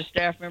mentioned the other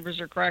staff members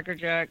are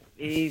crackerjack.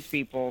 These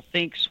people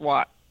think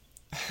SWAT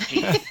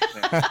teams,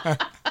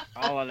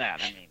 all of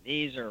that. I mean,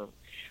 these are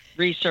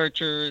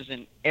researchers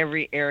in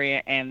every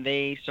area, and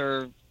they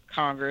serve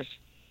Congress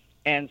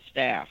and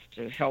staff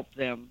to help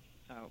them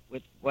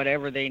with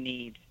whatever they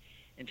need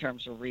in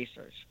terms of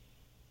research.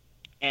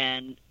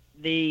 And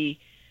the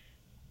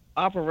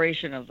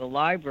operation of the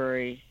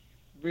library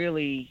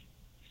really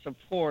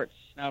supports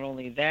not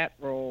only that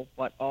role,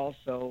 but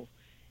also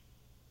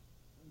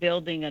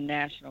building a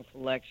national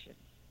collection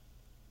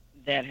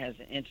that has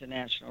an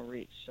international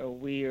reach. So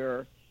we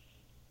are,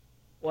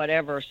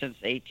 since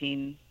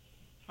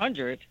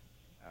 1800,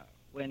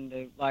 when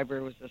the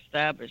library was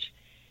established,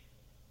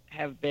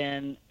 have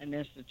been an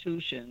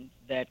institution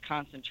that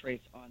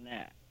concentrates on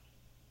that.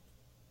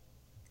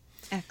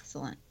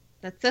 Excellent.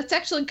 That's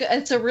actually good.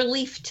 It's a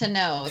relief to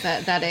know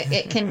that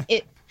it can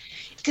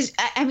because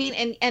I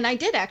mean, and I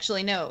did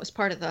actually know it was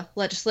part of the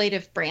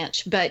legislative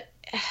branch, but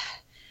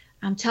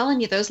I'm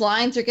telling you, those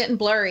lines are getting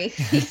blurry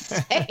these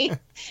days.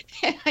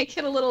 I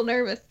get a little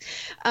nervous.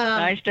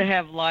 Nice to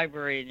have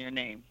library in your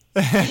name.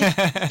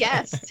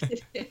 Yes.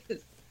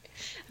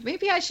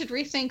 Maybe I should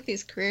rethink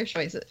these career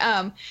choices.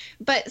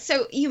 But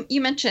so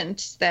you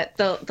mentioned that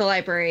the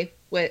library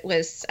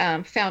was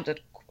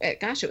founded.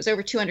 Gosh, it was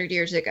over 200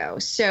 years ago.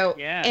 So,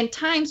 and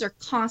times are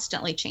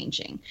constantly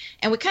changing.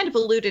 And we kind of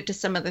alluded to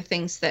some of the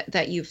things that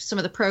some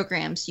of the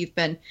programs you've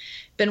been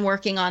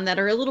working on that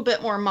are a little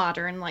bit more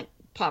modern, like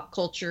pop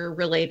culture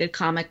related,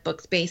 comic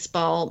books,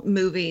 baseball,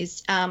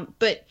 movies.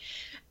 But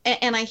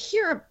I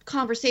hear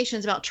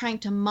conversations about trying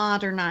to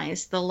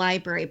modernize the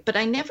library, but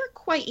I never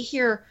quite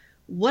hear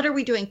what are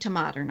we doing to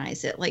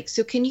modernize it? Like,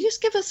 so can you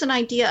just give us an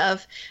idea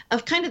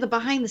of kind of the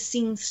behind the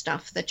scenes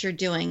stuff that you're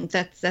doing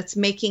that's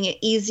making it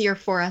easier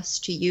for us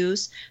to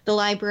use the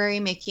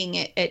library, making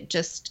it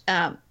just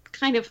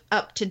kind of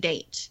up to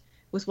date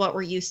with what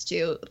we're used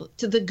to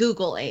the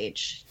Google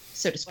age,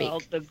 so to speak?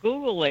 Well, the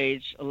Google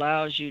age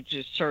allows you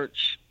to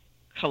search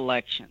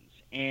collections.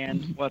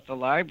 And what the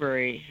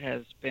library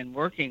has been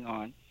working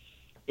on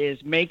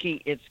is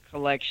making its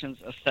collections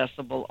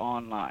accessible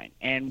online.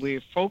 And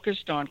we're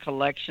focused on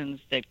collections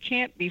that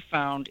can't be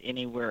found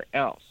anywhere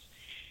else.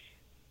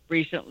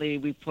 Recently,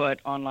 we put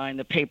online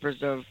the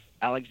papers of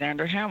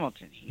Alexander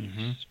Hamilton.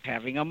 He's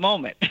having a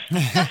moment.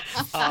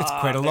 It's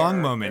quite a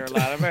long moment.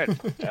 There are a lot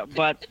of it.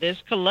 But this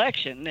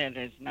collection that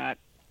has not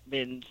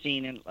been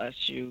seen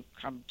unless you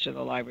come to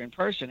the library in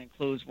person,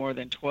 includes more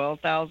than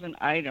 12,000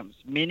 items,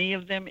 many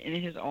of them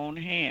in his own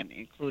hand,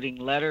 including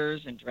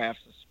letters and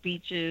drafts of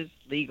speeches,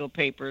 legal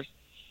papers.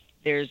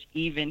 There's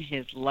even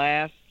his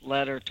last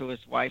letter to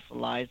his wife,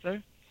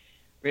 Eliza,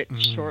 written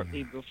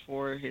shortly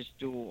before his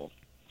duel,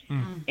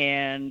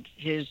 and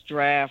his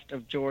draft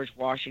of George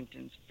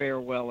Washington's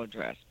farewell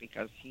address,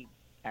 because he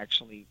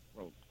actually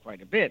wrote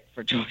quite a bit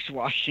for George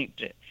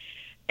Washington.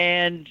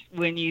 And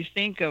when you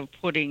think of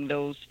putting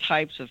those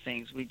types of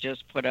things, we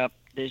just put up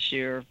this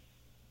year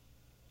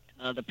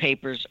the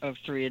papers of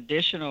 3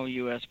 additional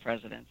U.S.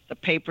 presidents, the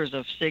papers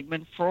of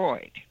Sigmund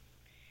Freud,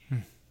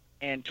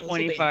 and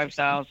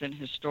 25,000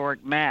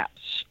 historic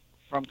maps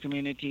from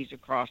communities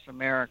across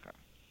America.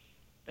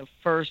 The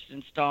first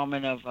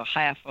installment of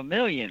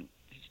 500,000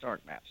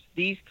 historic maps.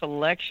 These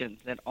collections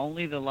that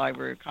only the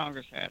Library of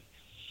Congress has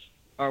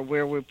are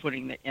where we're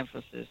putting the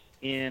emphasis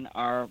in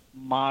our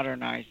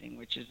modernizing,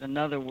 which is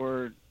another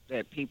word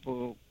that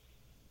people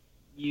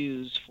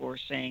use for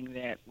saying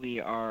that we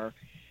are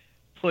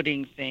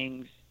putting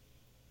things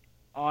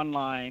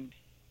online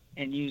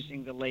and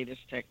using the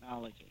latest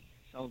technology.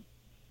 So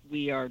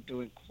we are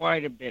doing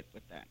quite a bit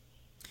with that.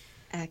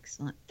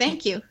 Excellent.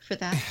 Thank you for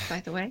that,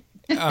 by the way.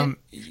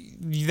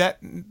 That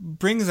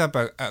brings up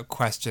a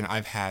question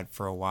I've had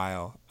for a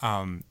while.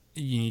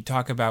 You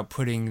talk about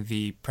putting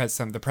the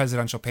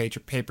presidential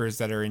papers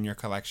that are in your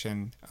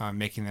collection,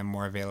 making them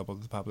more available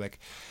to the public.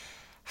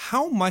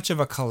 How much of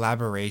a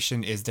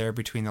collaboration is there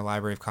between the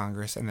Library of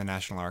Congress and the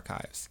National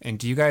Archives? And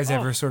do you guys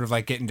ever sort of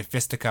like get into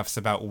fisticuffs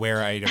about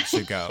where items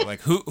should go?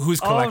 Like whose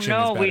collection is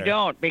better? Oh, no, we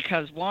don't,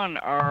 because one,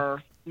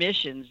 our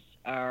missions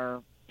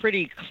are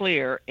pretty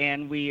clear,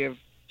 and we have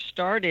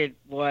started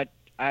what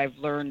I've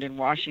learned in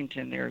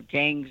Washington. There are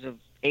gangs of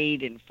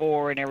 8 and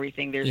 4 and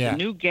everything. There's a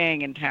new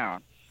gang in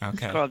town.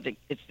 Okay.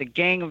 It's the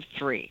Gang of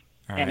 3,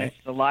 and it's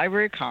the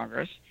Library of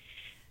Congress,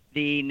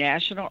 the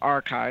National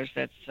Archives,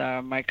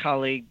 that's my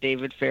colleague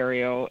David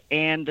Ferriero,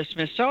 and the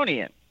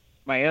Smithsonian,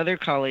 my other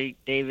colleague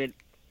David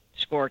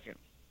Skorkin.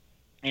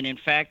 And in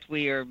fact,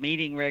 we are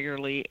meeting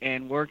regularly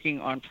and working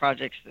on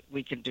projects that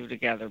we can do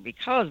together,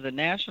 because the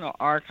National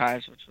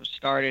Archives, which was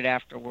started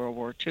after World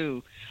War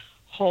II,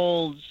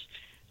 holds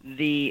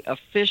the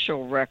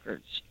official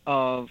records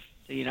of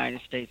the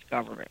United States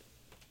government.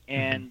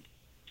 And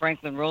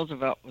Franklin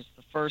Roosevelt was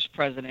the first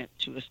president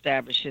to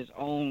establish his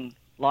own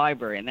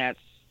library, and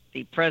that's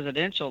the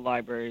presidential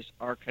libraries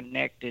are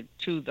connected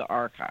to the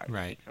archives,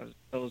 right, because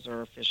those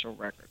are official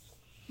records.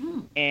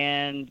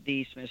 And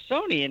the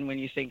Smithsonian, when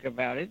you think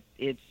about it,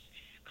 it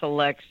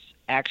collects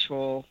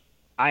actual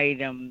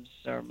items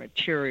or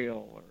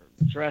material or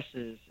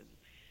dresses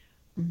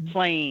and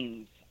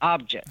planes,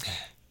 objects,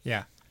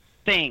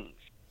 things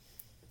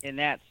in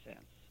that sense.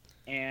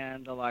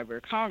 And the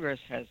Library of Congress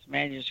has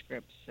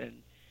manuscripts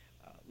and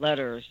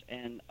letters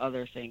and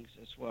other things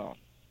as well.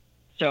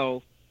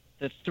 So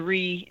the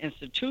 3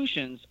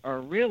 institutions are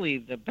really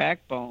the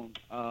backbone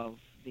of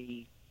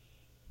the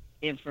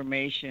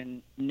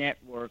information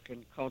network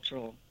and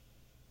cultural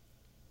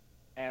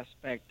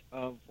aspect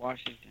of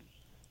Washington.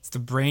 It's the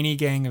brainy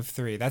Gang of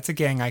 3. That's a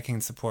gang I can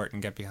support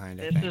and get behind.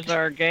 This is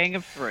our Gang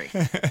of 3.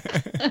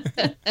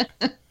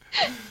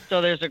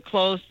 So there's a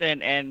close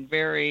and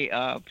very,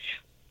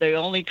 the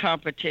only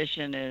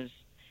competition is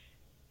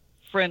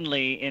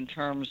friendly in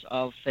terms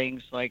of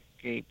things like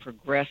a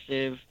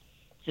progressive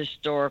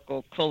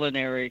historical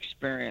culinary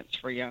experience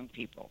for young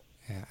people.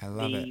 Yeah, I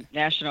love it. The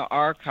National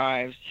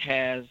Archives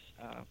has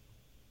a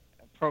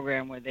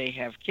program where they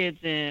have kids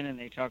in and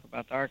they talk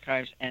about the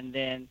archives, and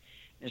then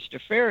Mr.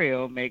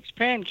 Ferriero makes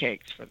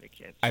pancakes for the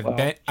kids.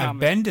 I've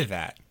been to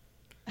that.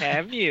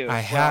 Have you? I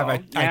have. Well,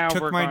 I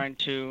took we're my. Going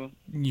to.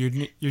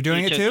 You're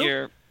doing it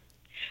too?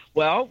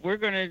 Well, we're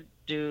going to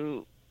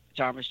do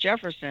Thomas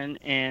Jefferson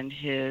and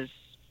his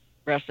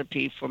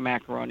recipe for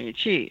macaroni and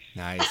cheese.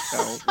 Nice.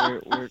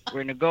 So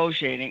we're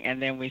negotiating,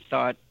 and then we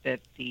thought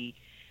that the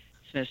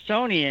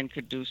Smithsonian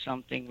could do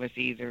something with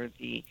either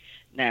the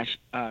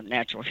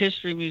Natural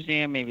History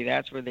Museum, maybe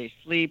that's where they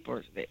sleep,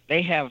 or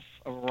they have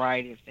a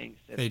variety of things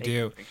that they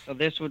do. So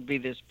this would be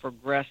this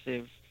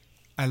progressive,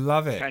 I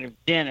love it, kind of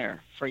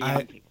dinner for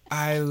young people.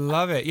 I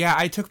love it. Yeah,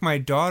 I took my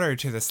daughter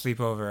to the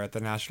sleepover at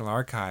the National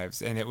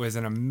Archives, and it was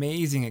an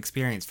amazing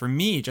experience for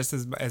me, just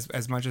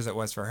as much as it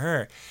was for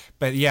her.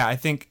 But yeah, I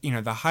think,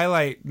 the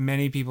highlight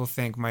many people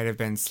think might have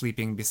been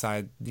sleeping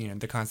beside,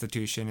 the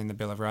Constitution and the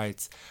Bill of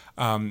Rights.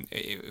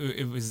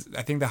 It was,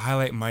 I think the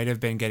highlight might have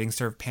been getting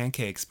served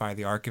pancakes by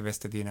the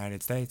Archivist of the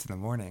United States in the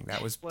morning.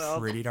 That was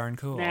pretty darn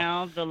cool.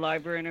 Now the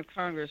Librarian of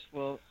Congress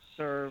will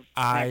serve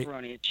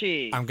macaroni and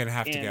cheese. I'm gonna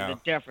have to go in the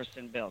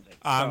Jefferson Building.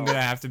 I'm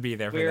gonna have to be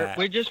there for that.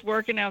 We're just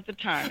working out the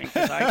timing,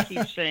 because I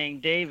keep saying,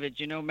 David,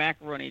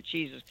 macaroni and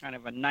cheese is kind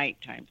of a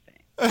nighttime thing.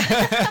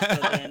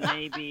 So then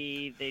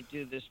maybe they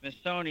do the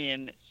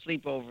Smithsonian,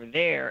 sleep over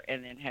there,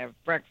 and then have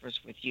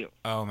breakfast with you.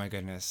 Oh my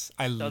goodness,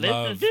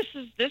 This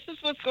is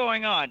what's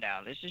going on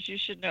now. You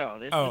should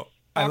know.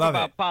 I love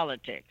about it.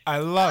 Politics. I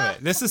love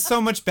it. This is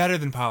so much better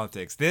than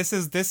politics. This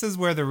is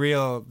where the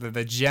real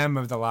the gem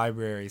of the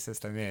library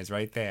system is,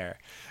 right there.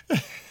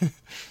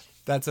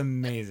 That's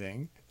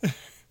amazing.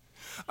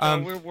 So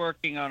we're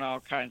working on all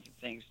kinds of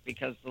things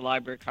because the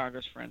Library of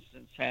Congress, for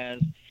instance,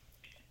 has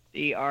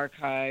the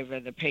archive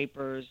and the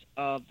papers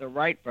of the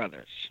Wright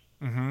brothers.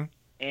 Mm-hmm.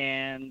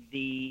 And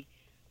the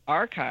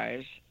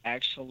archives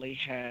actually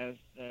has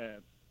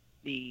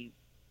the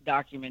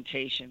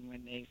documentation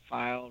when they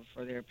filed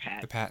for their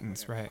patents. The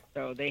patents, right.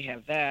 So they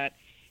have that.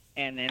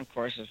 And then, of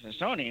course, the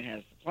Smithsonian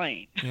has the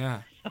plane.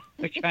 Yeah. So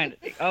we're trying to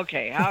think,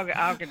 okay, how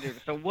can do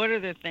this? So what are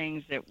the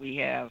things that we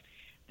have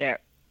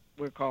that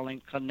we're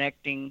calling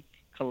connecting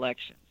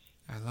collections?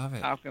 I love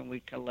it. How can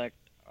we collect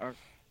our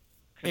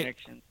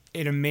connections?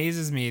 It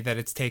amazes me that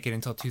it's taken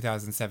until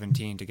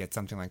 2017 to get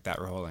something like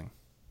that rolling.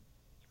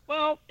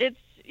 Well,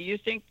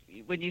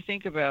 when you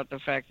think about the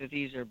fact that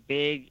these are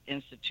big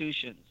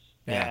institutions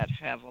that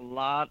have a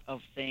lot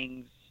of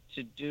things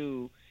to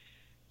do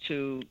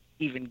to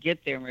even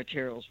get their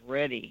materials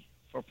ready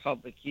for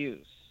public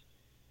use.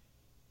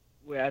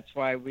 That's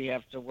why we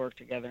have to work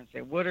together and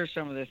say, what are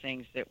some of the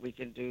things that we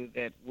can do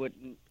that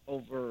wouldn't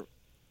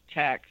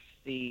overtax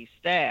the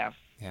staff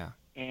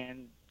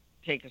and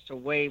take us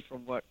away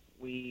from what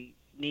we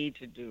need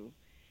to do,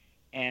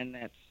 and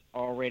that's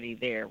already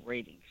there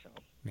waiting. So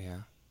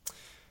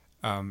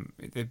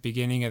at the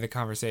beginning of the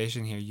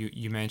conversation here,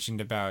 you mentioned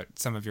about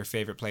some of your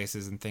favorite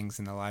places and things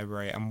in the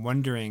library. I'm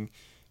wondering,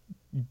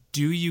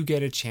 do you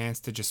get a chance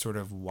to just sort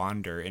of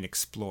wander and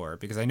explore?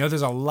 Because I know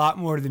there's a lot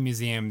more to the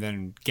museum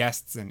than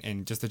guests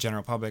and just the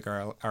general public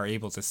are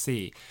able to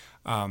see.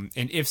 And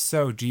if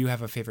so, do you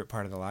have a favorite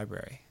part of the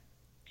library?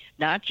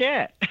 Not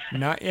yet.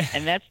 Not yet.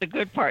 And that's the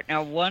good part.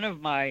 Now, one of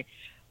my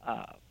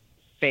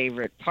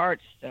favorite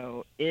parts,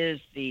 though, is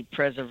the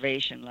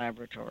preservation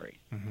laboratory.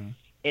 Mm-hmm.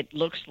 It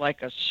looks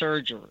like a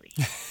surgery,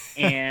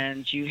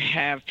 and you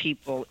have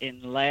people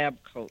in lab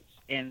coats,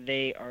 and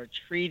they are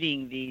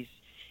treating these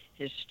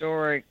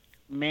historic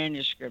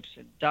manuscripts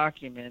and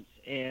documents,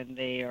 and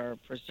they are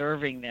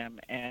preserving them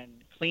and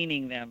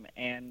cleaning them,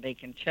 and they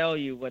can tell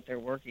you what they're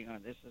working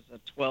on. This is a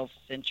 12th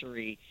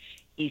century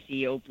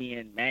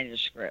Ethiopian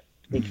manuscript,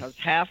 because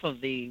half of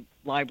the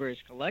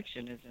library's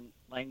collection is in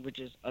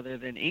languages other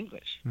than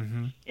English.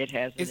 Mm-hmm. It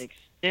has an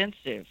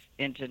extensive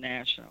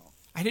international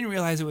I didn't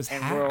realize it was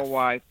and half.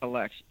 worldwide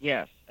collection.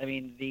 Yes. I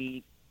mean,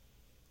 the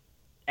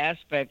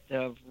aspect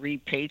of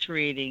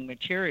repatriating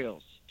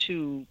materials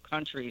to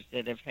countries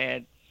that have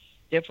had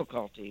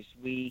difficulties,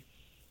 we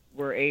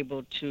were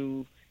able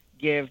to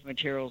give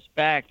materials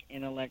back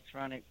in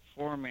electronic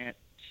format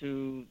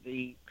to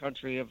the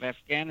country of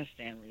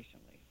Afghanistan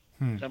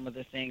recently. Some of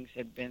the things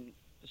had been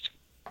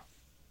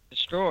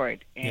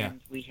destroyed,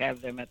 and we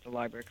have them at the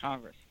Library of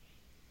Congress.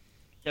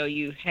 So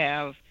you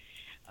have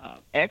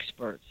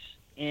experts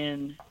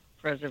in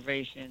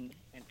preservation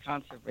and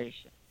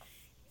conservation,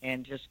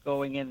 and just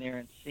going in there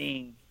and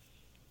seeing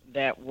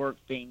that work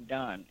being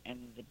done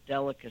and the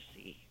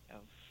delicacy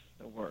of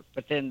the work.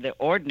 But then the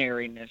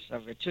ordinariness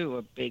of it too,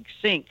 a big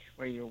sink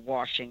where you're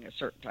washing a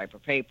certain type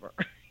of paper,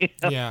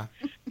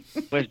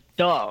 with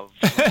Dove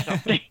or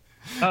something.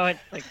 Oh, it's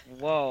like,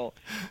 whoa.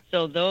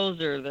 So those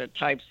are the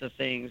types of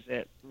things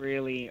that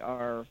really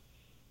are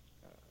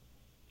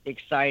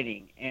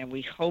exciting, and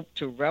we hope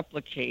to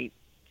replicate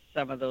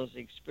some of those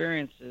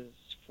experiences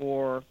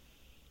for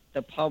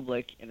the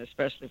public, and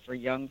especially for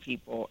young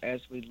people,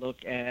 as we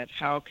look at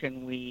how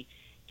can we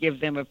give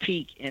them a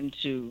peek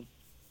into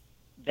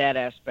that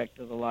aspect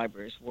of the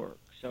library's work.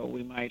 So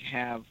we might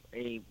have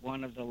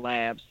one of the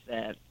labs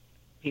that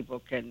people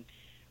can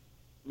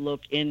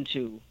look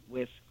into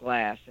with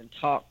glass and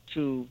talk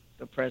to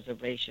the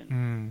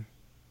preservation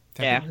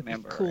staff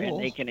member, and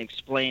they can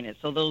explain it.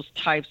 So those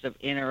types of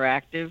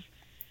interactive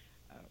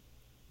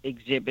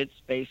exhibits,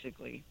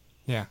 basically,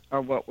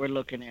 are what we're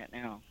looking at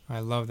now. I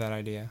love that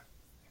idea.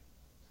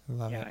 I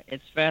love it.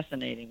 It's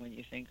fascinating when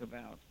you think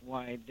about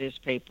why this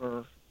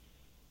paper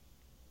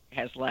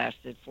has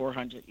lasted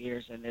 400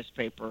 years and this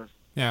paper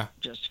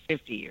just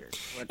 50 years.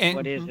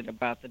 What is it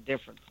about the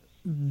differences?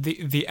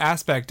 The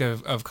aspect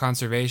of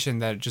conservation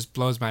that just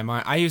blows my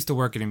mind. I used to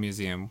work at a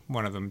museum,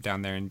 one of them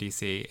down there in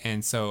DC,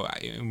 and so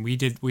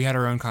we had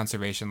our own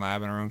conservation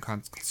lab and our own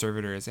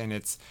conservators, and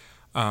it's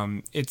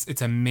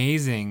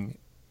amazing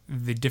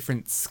the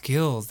different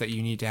skills that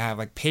you need to have.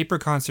 Like, paper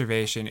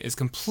conservation is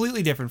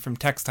completely different from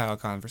textile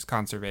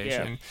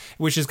conservation,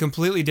 which is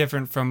completely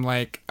different from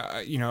a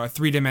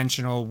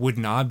three-dimensional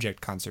wooden object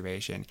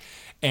conservation.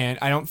 And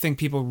I don't think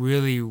people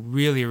really,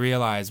 really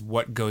realize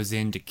what goes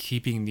into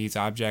keeping these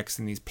objects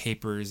and these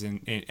papers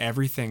and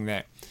everything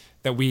that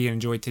we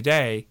enjoy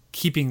today,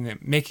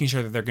 making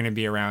sure that they're going to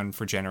be around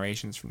for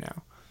generations from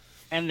now.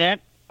 And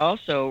that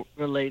also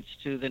relates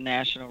to the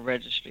National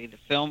Registry, the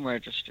film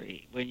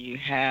registry, when you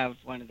have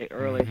one of the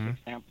earliest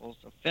examples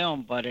of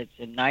film, but it's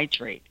in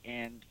nitrate,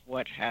 and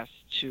what has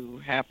to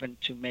happen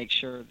to make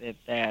sure that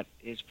that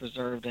is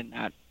preserved and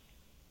not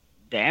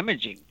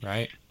damaging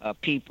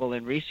people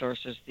and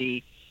resources.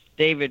 The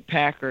David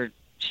Packard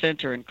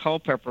center in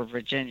Culpeper,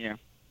 Virginia.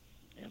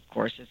 Of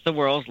course, it's the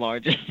world's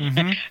largest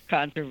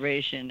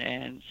conservation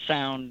and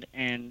sound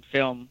and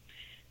film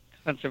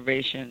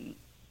conservation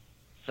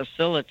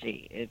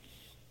facility. It's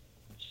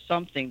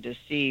something to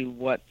see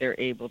what they're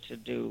able to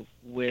do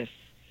with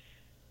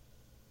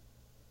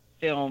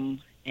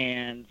film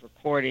and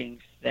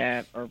recordings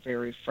that are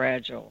very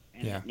fragile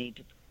and that need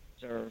to be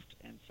preserved.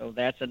 And so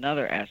that's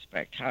another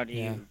aspect. How do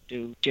you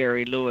do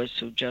Jerry Lewis,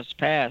 who just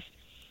passed,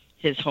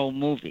 his whole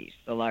movies?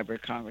 The Library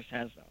of Congress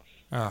has those.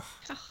 Oh.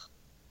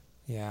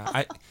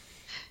 Yeah.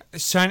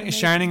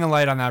 Shining a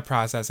light on that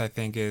process, I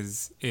think,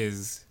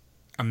 is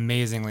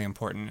amazingly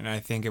important. And I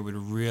think it would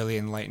really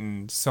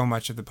enlighten so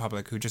much of the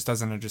public who just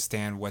doesn't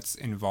understand what's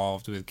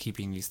involved with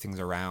keeping these things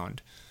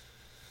around.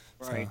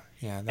 Right. So,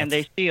 yeah, and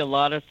they see a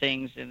lot of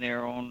things in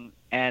their own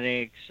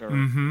attics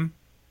or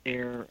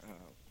their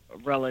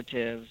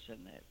relatives, and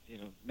that,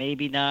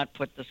 maybe not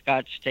put the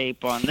Scotch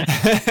tape on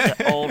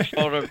the old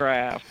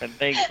photograph and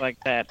things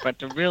like that, but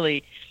to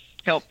really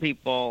help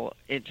people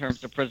in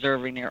terms of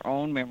preserving their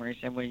own memories.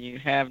 And when you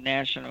have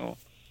national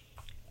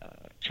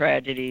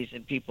tragedies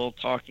and people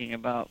talking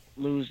about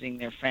losing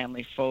their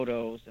family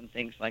photos and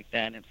things like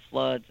that, and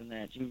floods and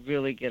that, you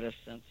really get a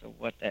sense of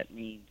what that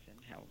means and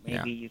how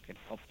maybe you can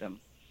help them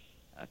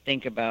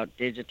think about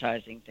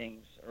digitizing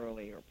things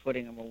early or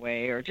putting them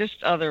away or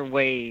just other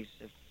ways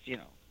of,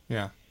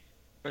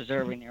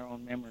 preserving their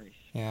own memories.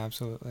 Yeah,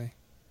 absolutely.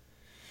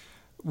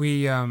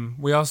 We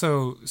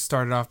also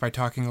started off by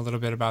talking a little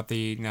bit about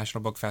the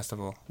National Book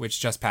Festival, which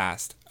just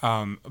passed.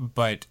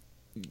 But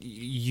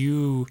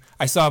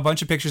I saw a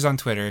bunch of pictures on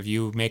Twitter of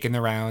you making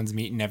the rounds,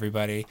 meeting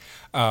everybody.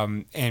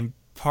 And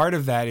part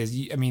of that is,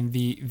 the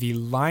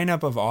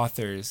lineup of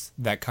authors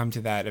that come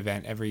to that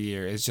event every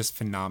year is just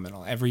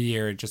phenomenal. Every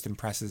year it just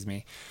impresses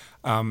me.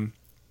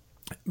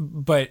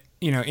 But,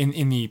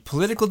 in the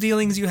political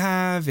dealings you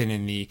have and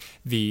in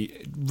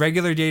the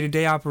regular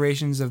day-to-day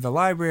operations of the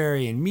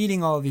library and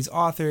meeting all of these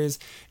authors,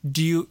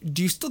 do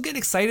you still get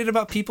excited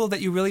about people that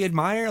you really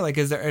admire? Like,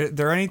 are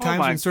there any times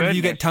when sort of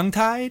you get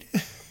tongue-tied?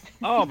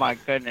 Oh, my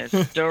goodness.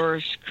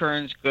 Doris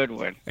Kearns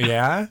Goodwin.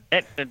 Yeah?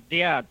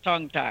 Yeah,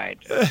 tongue-tied.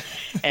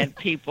 And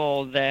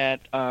people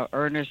that,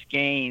 Ernest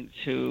Gaines,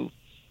 who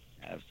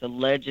is a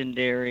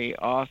legendary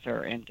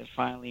author, and to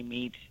finally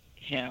meet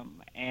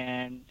him,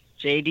 and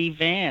J.D.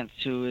 Vance,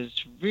 who is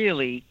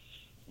really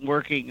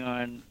working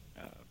on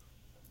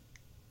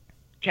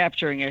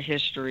capturing a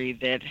history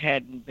that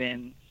hadn't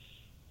been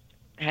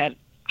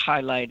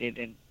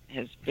highlighted and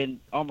has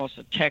been almost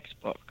a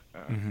textbook,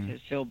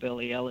 his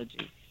Hillbilly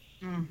Elegy.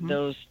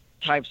 Those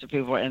types of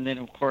people. And then,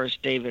 of course,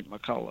 David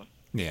McCullough.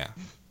 Yeah.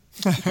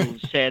 Who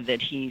said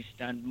that he's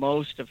done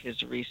most of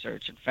his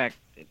research. In fact,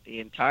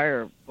 the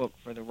entire book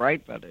for the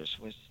Wright brothers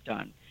was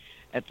done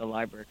at the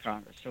Library of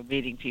Congress. So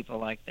meeting people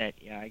like that,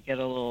 I get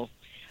a little,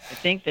 I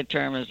think the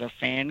term is a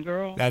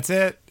fangirl. That's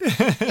it.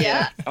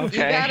 Yeah, okay.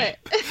 You got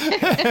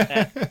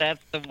it.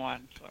 That's the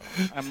one. So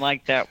I'm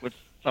like that with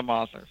some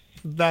authors.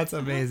 That's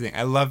amazing.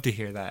 I love to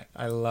hear that.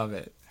 I love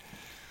it.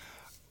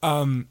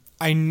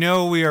 I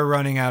know we are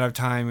running out of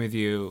time with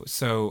you,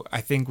 so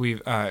I think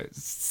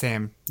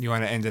Sam, you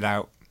want to end it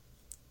out?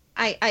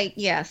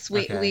 Yes,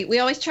 Okay. we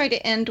always try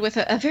to end with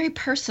a very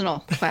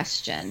personal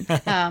question.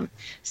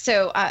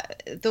 So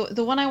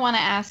the one I want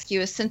to ask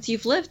you is, since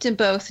you've lived in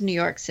both New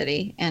York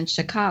City and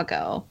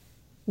Chicago,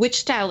 which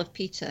style of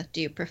pizza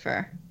do you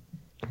prefer?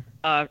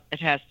 It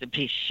has to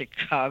be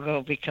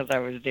Chicago because I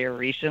was there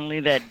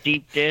recently. That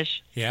deep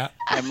dish. Yeah.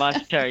 I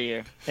must tell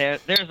you,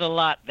 there's a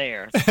lot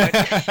there. But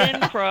thin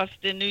crust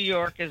in New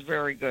York is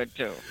very good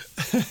too.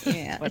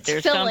 Yeah, but it's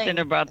there's filling. something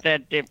about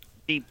that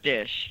deep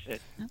dish.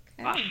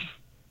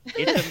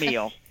 It's a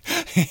meal.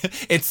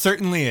 It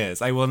certainly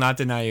is. I will not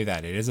deny you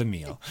that. It is a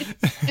meal.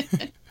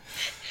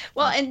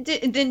 Well, and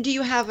then do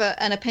you have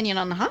an opinion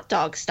on the hot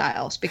dog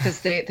styles?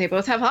 Because they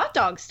both have hot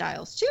dog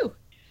styles too.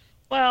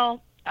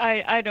 Well,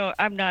 I don't.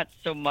 I'm not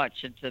so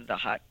much into the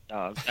hot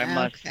dogs.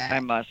 I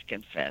must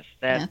confess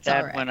that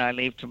all right. one I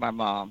leave to my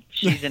mom.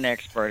 She's an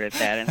expert at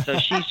that, and so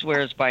she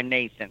swears by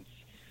Nathan's.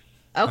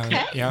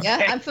 Okay.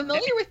 Yeah. I'm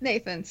familiar with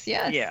Nathan's.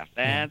 Yes. Yeah,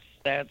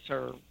 that's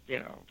her.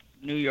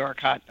 New York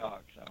hot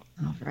dog. So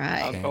All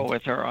right. I'll go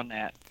with her on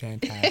that.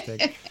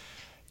 Fantastic.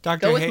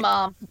 Dr. Go with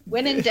Mom.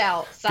 When in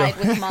doubt, side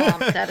with Mom.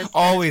 That is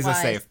always a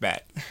wise. safe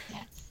bet.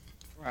 Yes.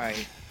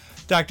 Right.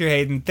 Dr.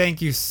 Hayden,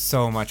 thank you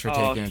so much for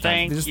taking the time.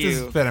 Thank This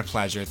you. has been a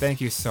pleasure.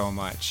 Thank you so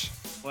much.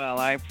 Well,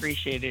 I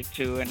appreciate it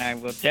too, and I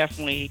will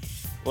definitely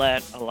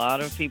let a lot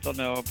of people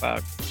know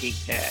about Geek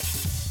Dad.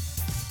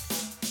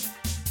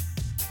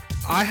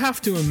 I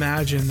have to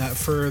imagine that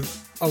for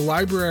a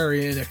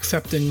librarian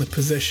accepting the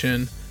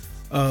position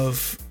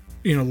of,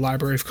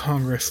 Library of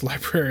Congress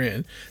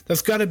librarian,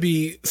 that's got to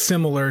be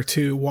similar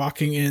to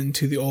walking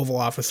into the Oval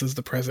Office as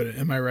the president.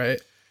 Am I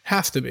right?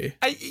 Has to be.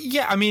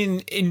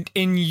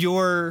 In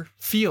your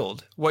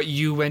field, what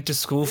you went to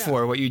school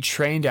for, what you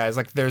trained as,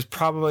 there's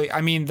probably,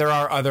 there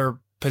are other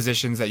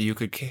positions that you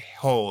could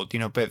hold,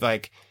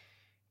 but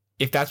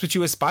if that's what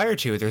you aspire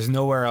to, there's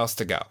nowhere else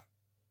to go.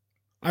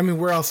 I mean,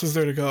 where else is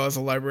there to go as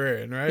a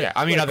librarian, right? Yeah,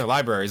 I mean, other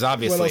libraries,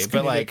 obviously,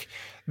 but like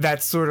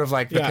that's sort of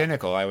like the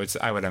pinnacle. I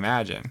would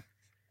imagine.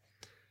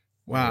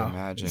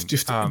 Wow, it's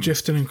just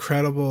an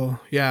incredible.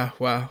 Yeah,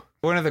 wow.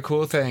 One of the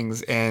cool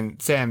things,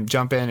 and Sam,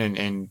 jump in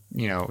and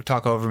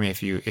talk over me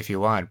if you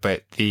want,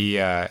 but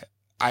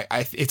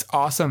it's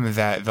awesome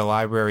that the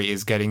library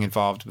is getting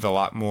involved with a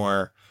lot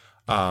more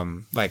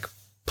like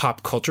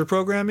pop culture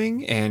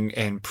programming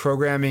and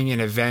programming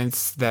and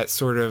events that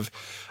sort of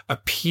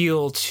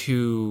appeal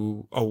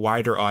to a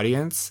wider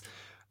audience.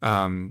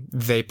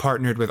 They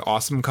partnered with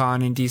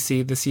AwesomeCon in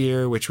DC this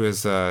year, which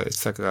was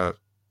it's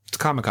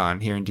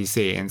Comic-Con here in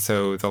DC, and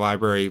so the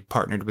library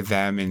partnered with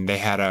them, and they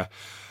had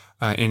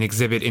an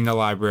exhibit in the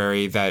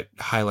library that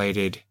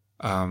highlighted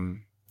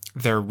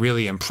their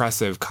really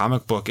impressive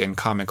comic book and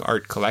comic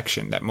art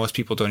collection that most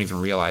people don't even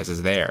realize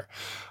is there.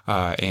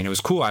 And it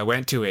was cool. I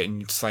went to it,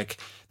 and it's like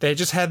they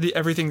just had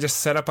everything just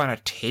set up on a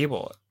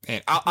table.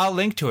 And I'll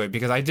link to it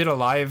because I did a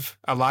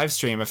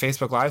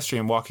Facebook live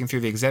stream walking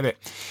through the exhibit.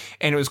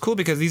 And it was cool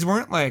because these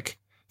weren't like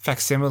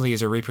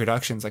facsimiles or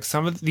reproductions. Like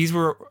some of these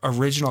were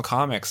original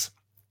comics.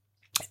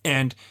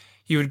 And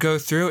you would go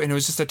through, and it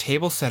was just a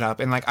table set up,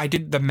 and like I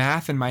did the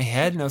math in my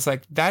head, and I was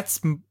like, that's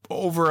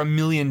over $1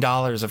 million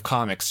of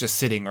comics just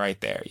sitting right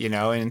there,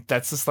 and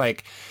that's just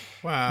like,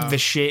 wow,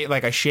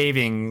 like a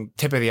shaving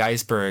tip of the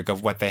iceberg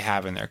of what they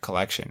have in their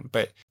collection.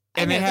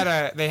 And they had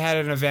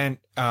an event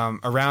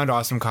around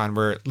AwesomeCon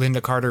where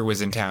Linda Carter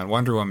was in town,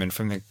 Wonder Woman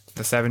from the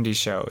 70s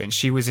show, and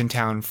she was in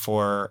town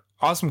for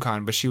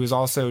AwesomeCon, but she was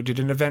also did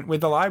an event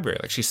with the library,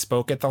 like she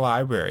spoke at the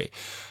library.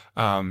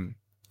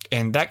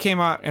 And that came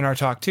out in our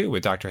talk too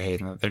with Dr.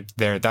 Hayden.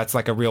 That's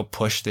like a real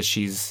push that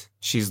she's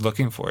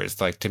looking for,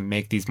 is like to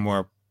make these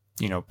more,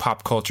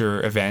 pop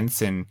culture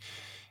events and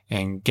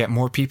get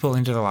more people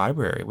into the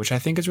library, which I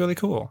think is really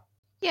cool.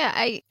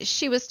 Yeah,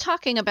 she was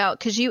talking about,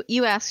 because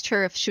you asked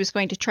her if she was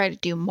going to try to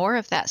do more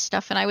of that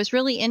stuff, and I was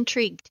really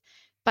intrigued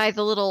by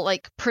the little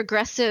like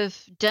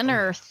progressive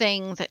dinner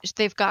thing that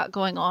they've got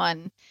going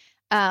on.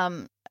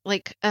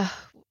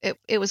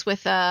 It was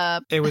with who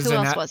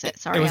else was it?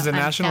 Sorry, it was the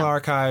National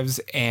Archives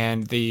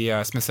and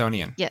the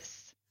Smithsonian.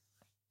 Yes,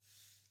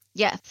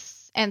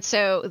 and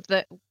so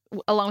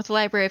along with the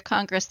Library of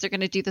Congress, they're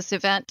going to do this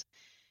event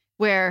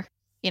where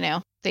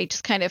they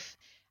just kind of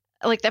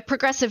like that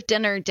progressive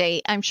dinner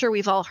date. I'm sure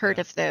we've all heard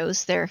of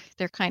those. They're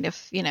kind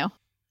of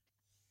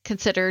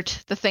considered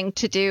the thing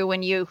to do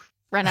when you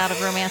run out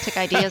of romantic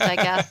ideas, I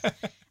guess.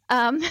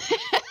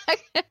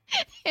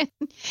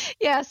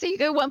 Yeah, so you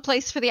go one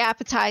place for the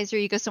appetizer,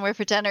 you go somewhere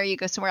for dinner, you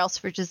go somewhere else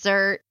for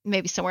dessert,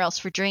 maybe somewhere else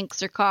for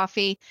drinks or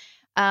coffee,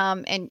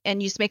 and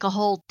you just make a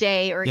whole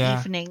day or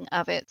evening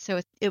of it.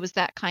 So it was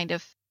that kind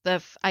of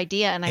the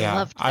idea, and I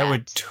loved that. I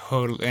would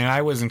totally, and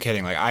I wasn't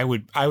kidding. Like I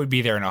would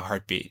be there in a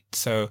heartbeat.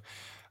 So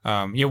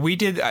we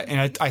did,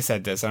 and I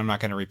said this, and I'm not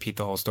going to repeat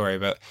the whole story,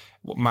 but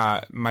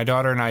my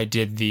daughter and I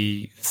did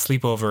the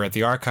sleepover at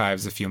the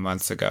archives a few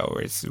months ago,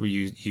 where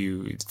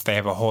they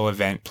have a whole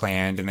event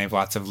planned, and they have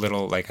lots of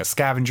little, like a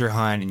scavenger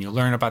hunt, and you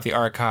learn about the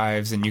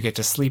archives, and you get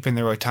to sleep in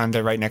the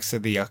rotunda right next to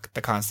the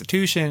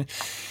Constitution.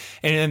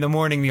 And in the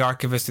morning, the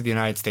Archivist of the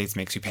United States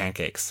makes you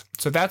pancakes.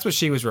 So that's what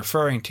she was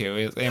referring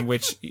to, in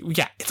which,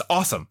 it's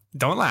awesome.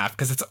 Don't laugh,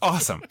 because it's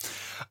awesome.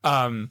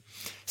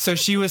 So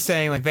she was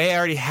saying, like, they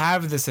already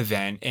have this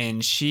event,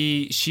 and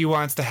she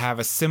wants to have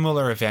a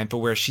similar event, but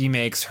where she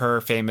makes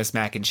her famous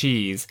mac and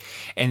cheese.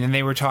 And then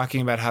they were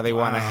talking about how they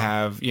want to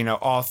have,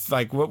 all,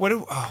 like, what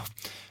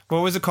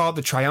was it called?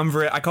 The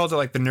triumvirate? I called it,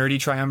 like, the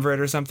nerdy triumvirate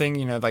or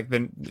something, like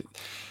the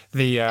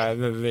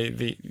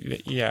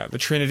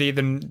Trinity,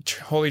 the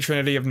Holy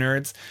Trinity of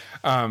nerds.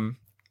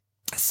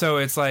 So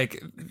it's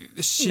like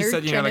she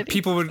said, like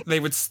people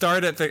would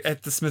start at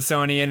the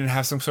Smithsonian and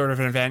have some sort of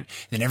an event.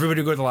 Then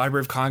everybody would go to the Library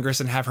of Congress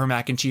and have her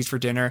mac and cheese for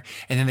dinner.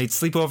 And then they'd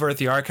sleep over at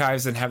the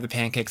archives and have the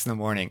pancakes in the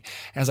morning.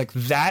 And I was like,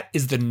 that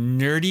is the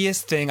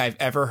nerdiest thing I've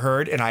ever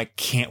heard. And I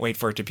can't wait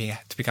for it to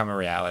become a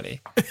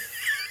reality.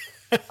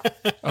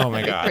 Oh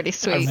my God. Pretty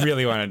sweet. I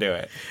really want to do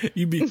it.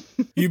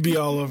 You'd be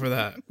all over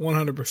that.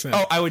 100%.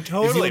 Oh, I would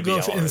totally be all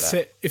over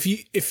that.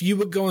 If you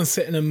would go and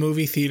sit in a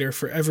movie theater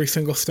for every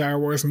single Star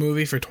Wars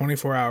movie for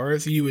 24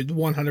 hours, you would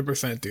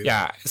 100% do that.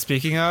 Yeah.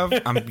 Speaking of,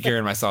 I'm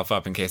gearing myself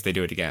up in case they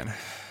do it again.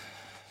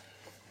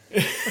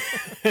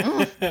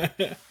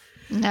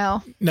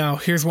 No,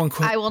 here's one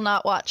question. I will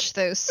not watch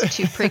those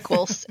two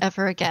prequels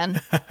ever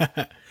again.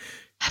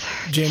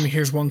 Jamie,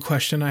 here's one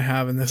question I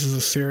have, and this is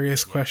a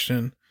serious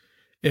question.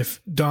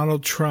 If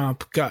Donald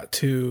Trump got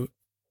to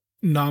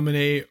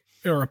nominate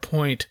or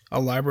appoint a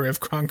Library of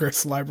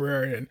Congress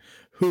librarian,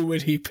 who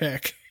would he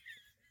pick?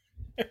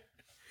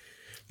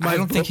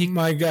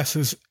 My guess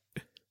is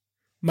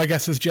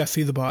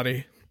Jesse the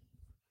Body.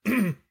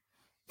 He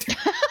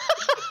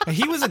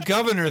was a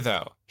governor,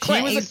 though.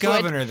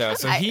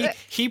 So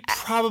he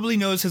probably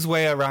knows his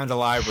way around a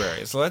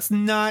library. So let's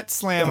not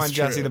slam on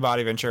Jesse the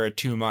Body Ventura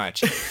too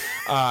much.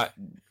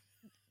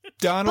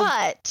 Donald,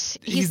 but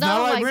he's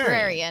not a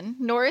librarian,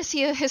 nor is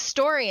he a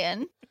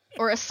historian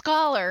or a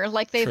scholar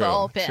like they've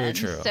all been.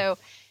 True. So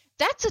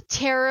That's a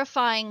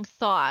terrifying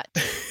thought.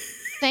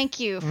 Thank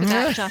you for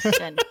that,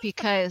 Justin,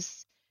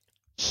 because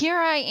here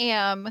I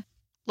am,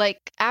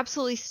 like,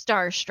 absolutely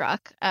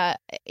starstruck.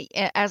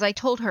 As I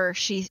told her,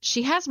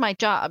 she has my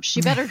job.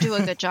 She better do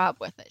a good job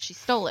with it. She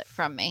stole it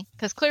from me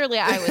because clearly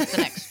I was the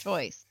next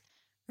choice.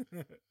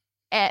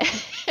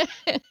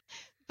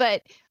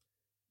 But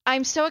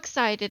I'm so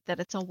excited that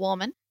it's a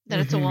woman, that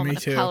it's a woman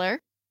of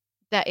color,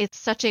 that it's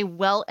such a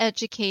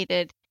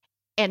well-educated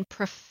and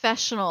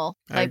professional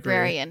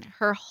librarian.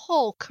 Her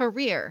whole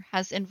career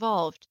has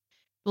involved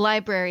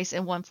libraries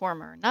in one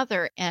form or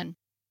another. And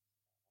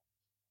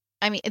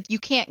I mean, you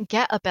can't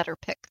get a better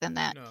pick than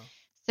that. No.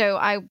 So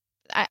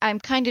I'm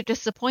kind of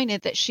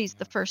disappointed that she's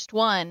the first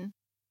one,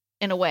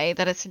 in a way,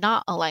 that it's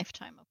not a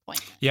lifetime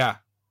appointment. Yeah.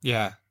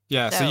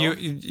 So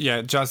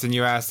Justin,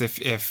 you asked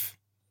if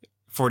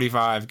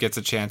 45 gets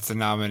a chance to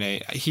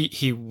nominate.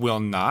 He will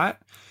not,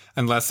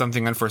 unless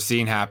something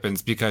unforeseen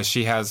happens, because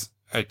she has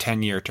a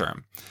 10-year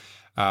term.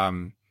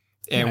 And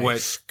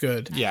nice.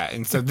 Good. Yeah.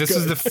 And so this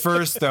is the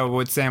first, though,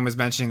 what Sam was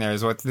mentioning there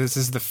is this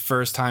is the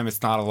first time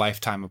it's not a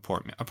lifetime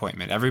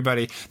appointment.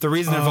 Everybody, the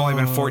reason there've only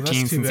been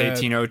 14 since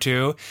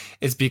 1802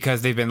 is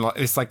because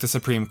it's like the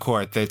Supreme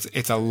Court.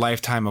 It's a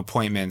lifetime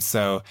appointment.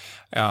 So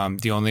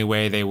the only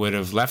way they would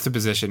have left the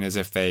position is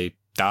if they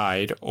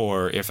died,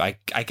 or if I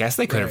guess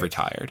they could have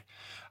retired.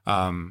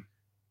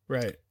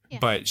 Right. Yeah.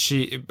 But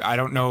I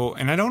don't know.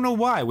 And I don't know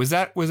why. Was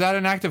that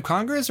an act of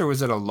Congress, or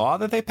was it a law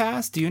that they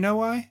passed? Do you know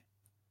why?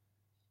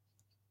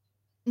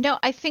 No,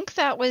 I think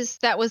that was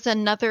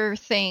another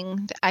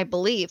thing, I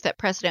believe, that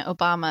President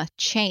Obama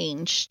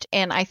changed,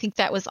 and I think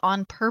that was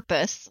on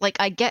purpose. Like,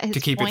 I get his point.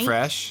 To keep it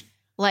fresh?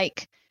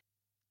 Like,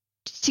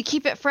 to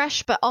keep it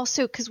fresh, but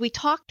also because we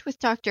talked with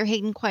Dr.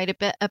 Hayden quite a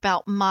bit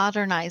about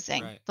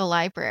modernizing the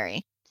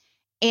library.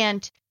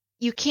 And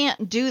you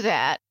can't do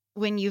that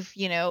when you've,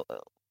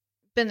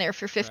 been there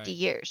for 50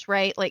 years,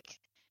 right? Like,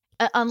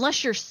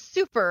 unless you're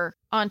super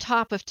on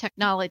top of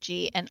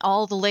technology and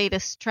all the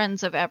latest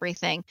trends of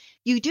everything,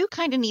 you do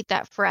kind of need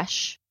that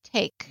fresh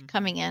take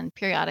coming in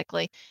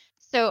periodically.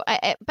 So,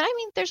 but I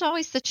mean, there's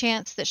always the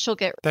chance that she'll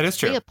get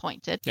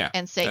reappointed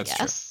and say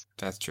yes.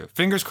 True. That's true.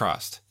 Fingers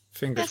crossed.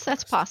 Yes,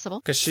 that's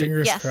possible.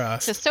 Fingers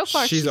crossed. Because so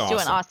far she's doing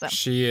awesome.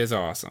 She is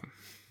awesome.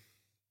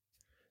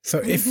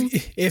 So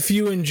if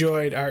you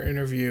enjoyed our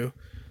interview,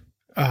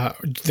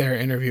 their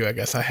interview, I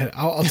guess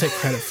I'll take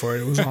credit for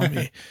it. It was on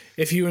me.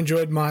 If you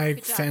enjoyed my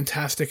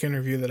fantastic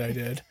interview that I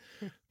did,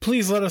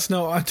 please let us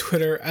know on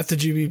Twitter at the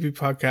GBB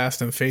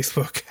Podcast and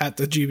Facebook at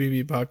the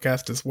GBB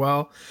Podcast as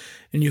well.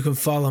 And you can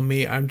follow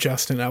me. I'm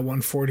Justin at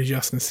 140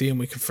 Justin C, and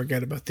we can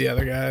forget about the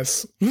other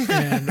guys.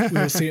 And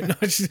we'll see. No,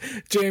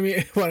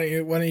 Jamie, why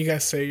don't you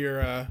guys say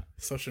your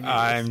social media?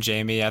 I'm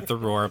Jamie at the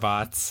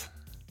Roarbots.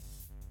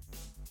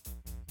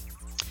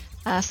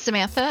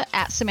 Samantha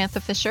at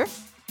Samantha Fisher.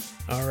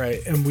 All right,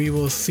 and we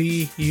will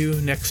see you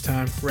next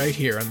time right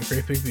here on the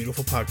Great Big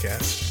Beautiful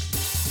Podcast.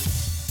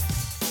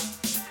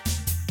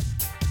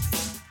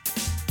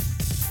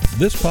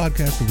 This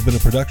podcast has been a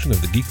production of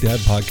the Geek Dad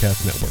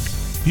Podcast Network.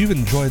 If you've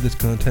enjoyed this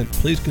content,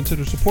 please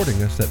consider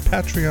supporting us at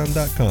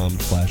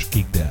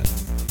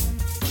patreon.com/geekdad.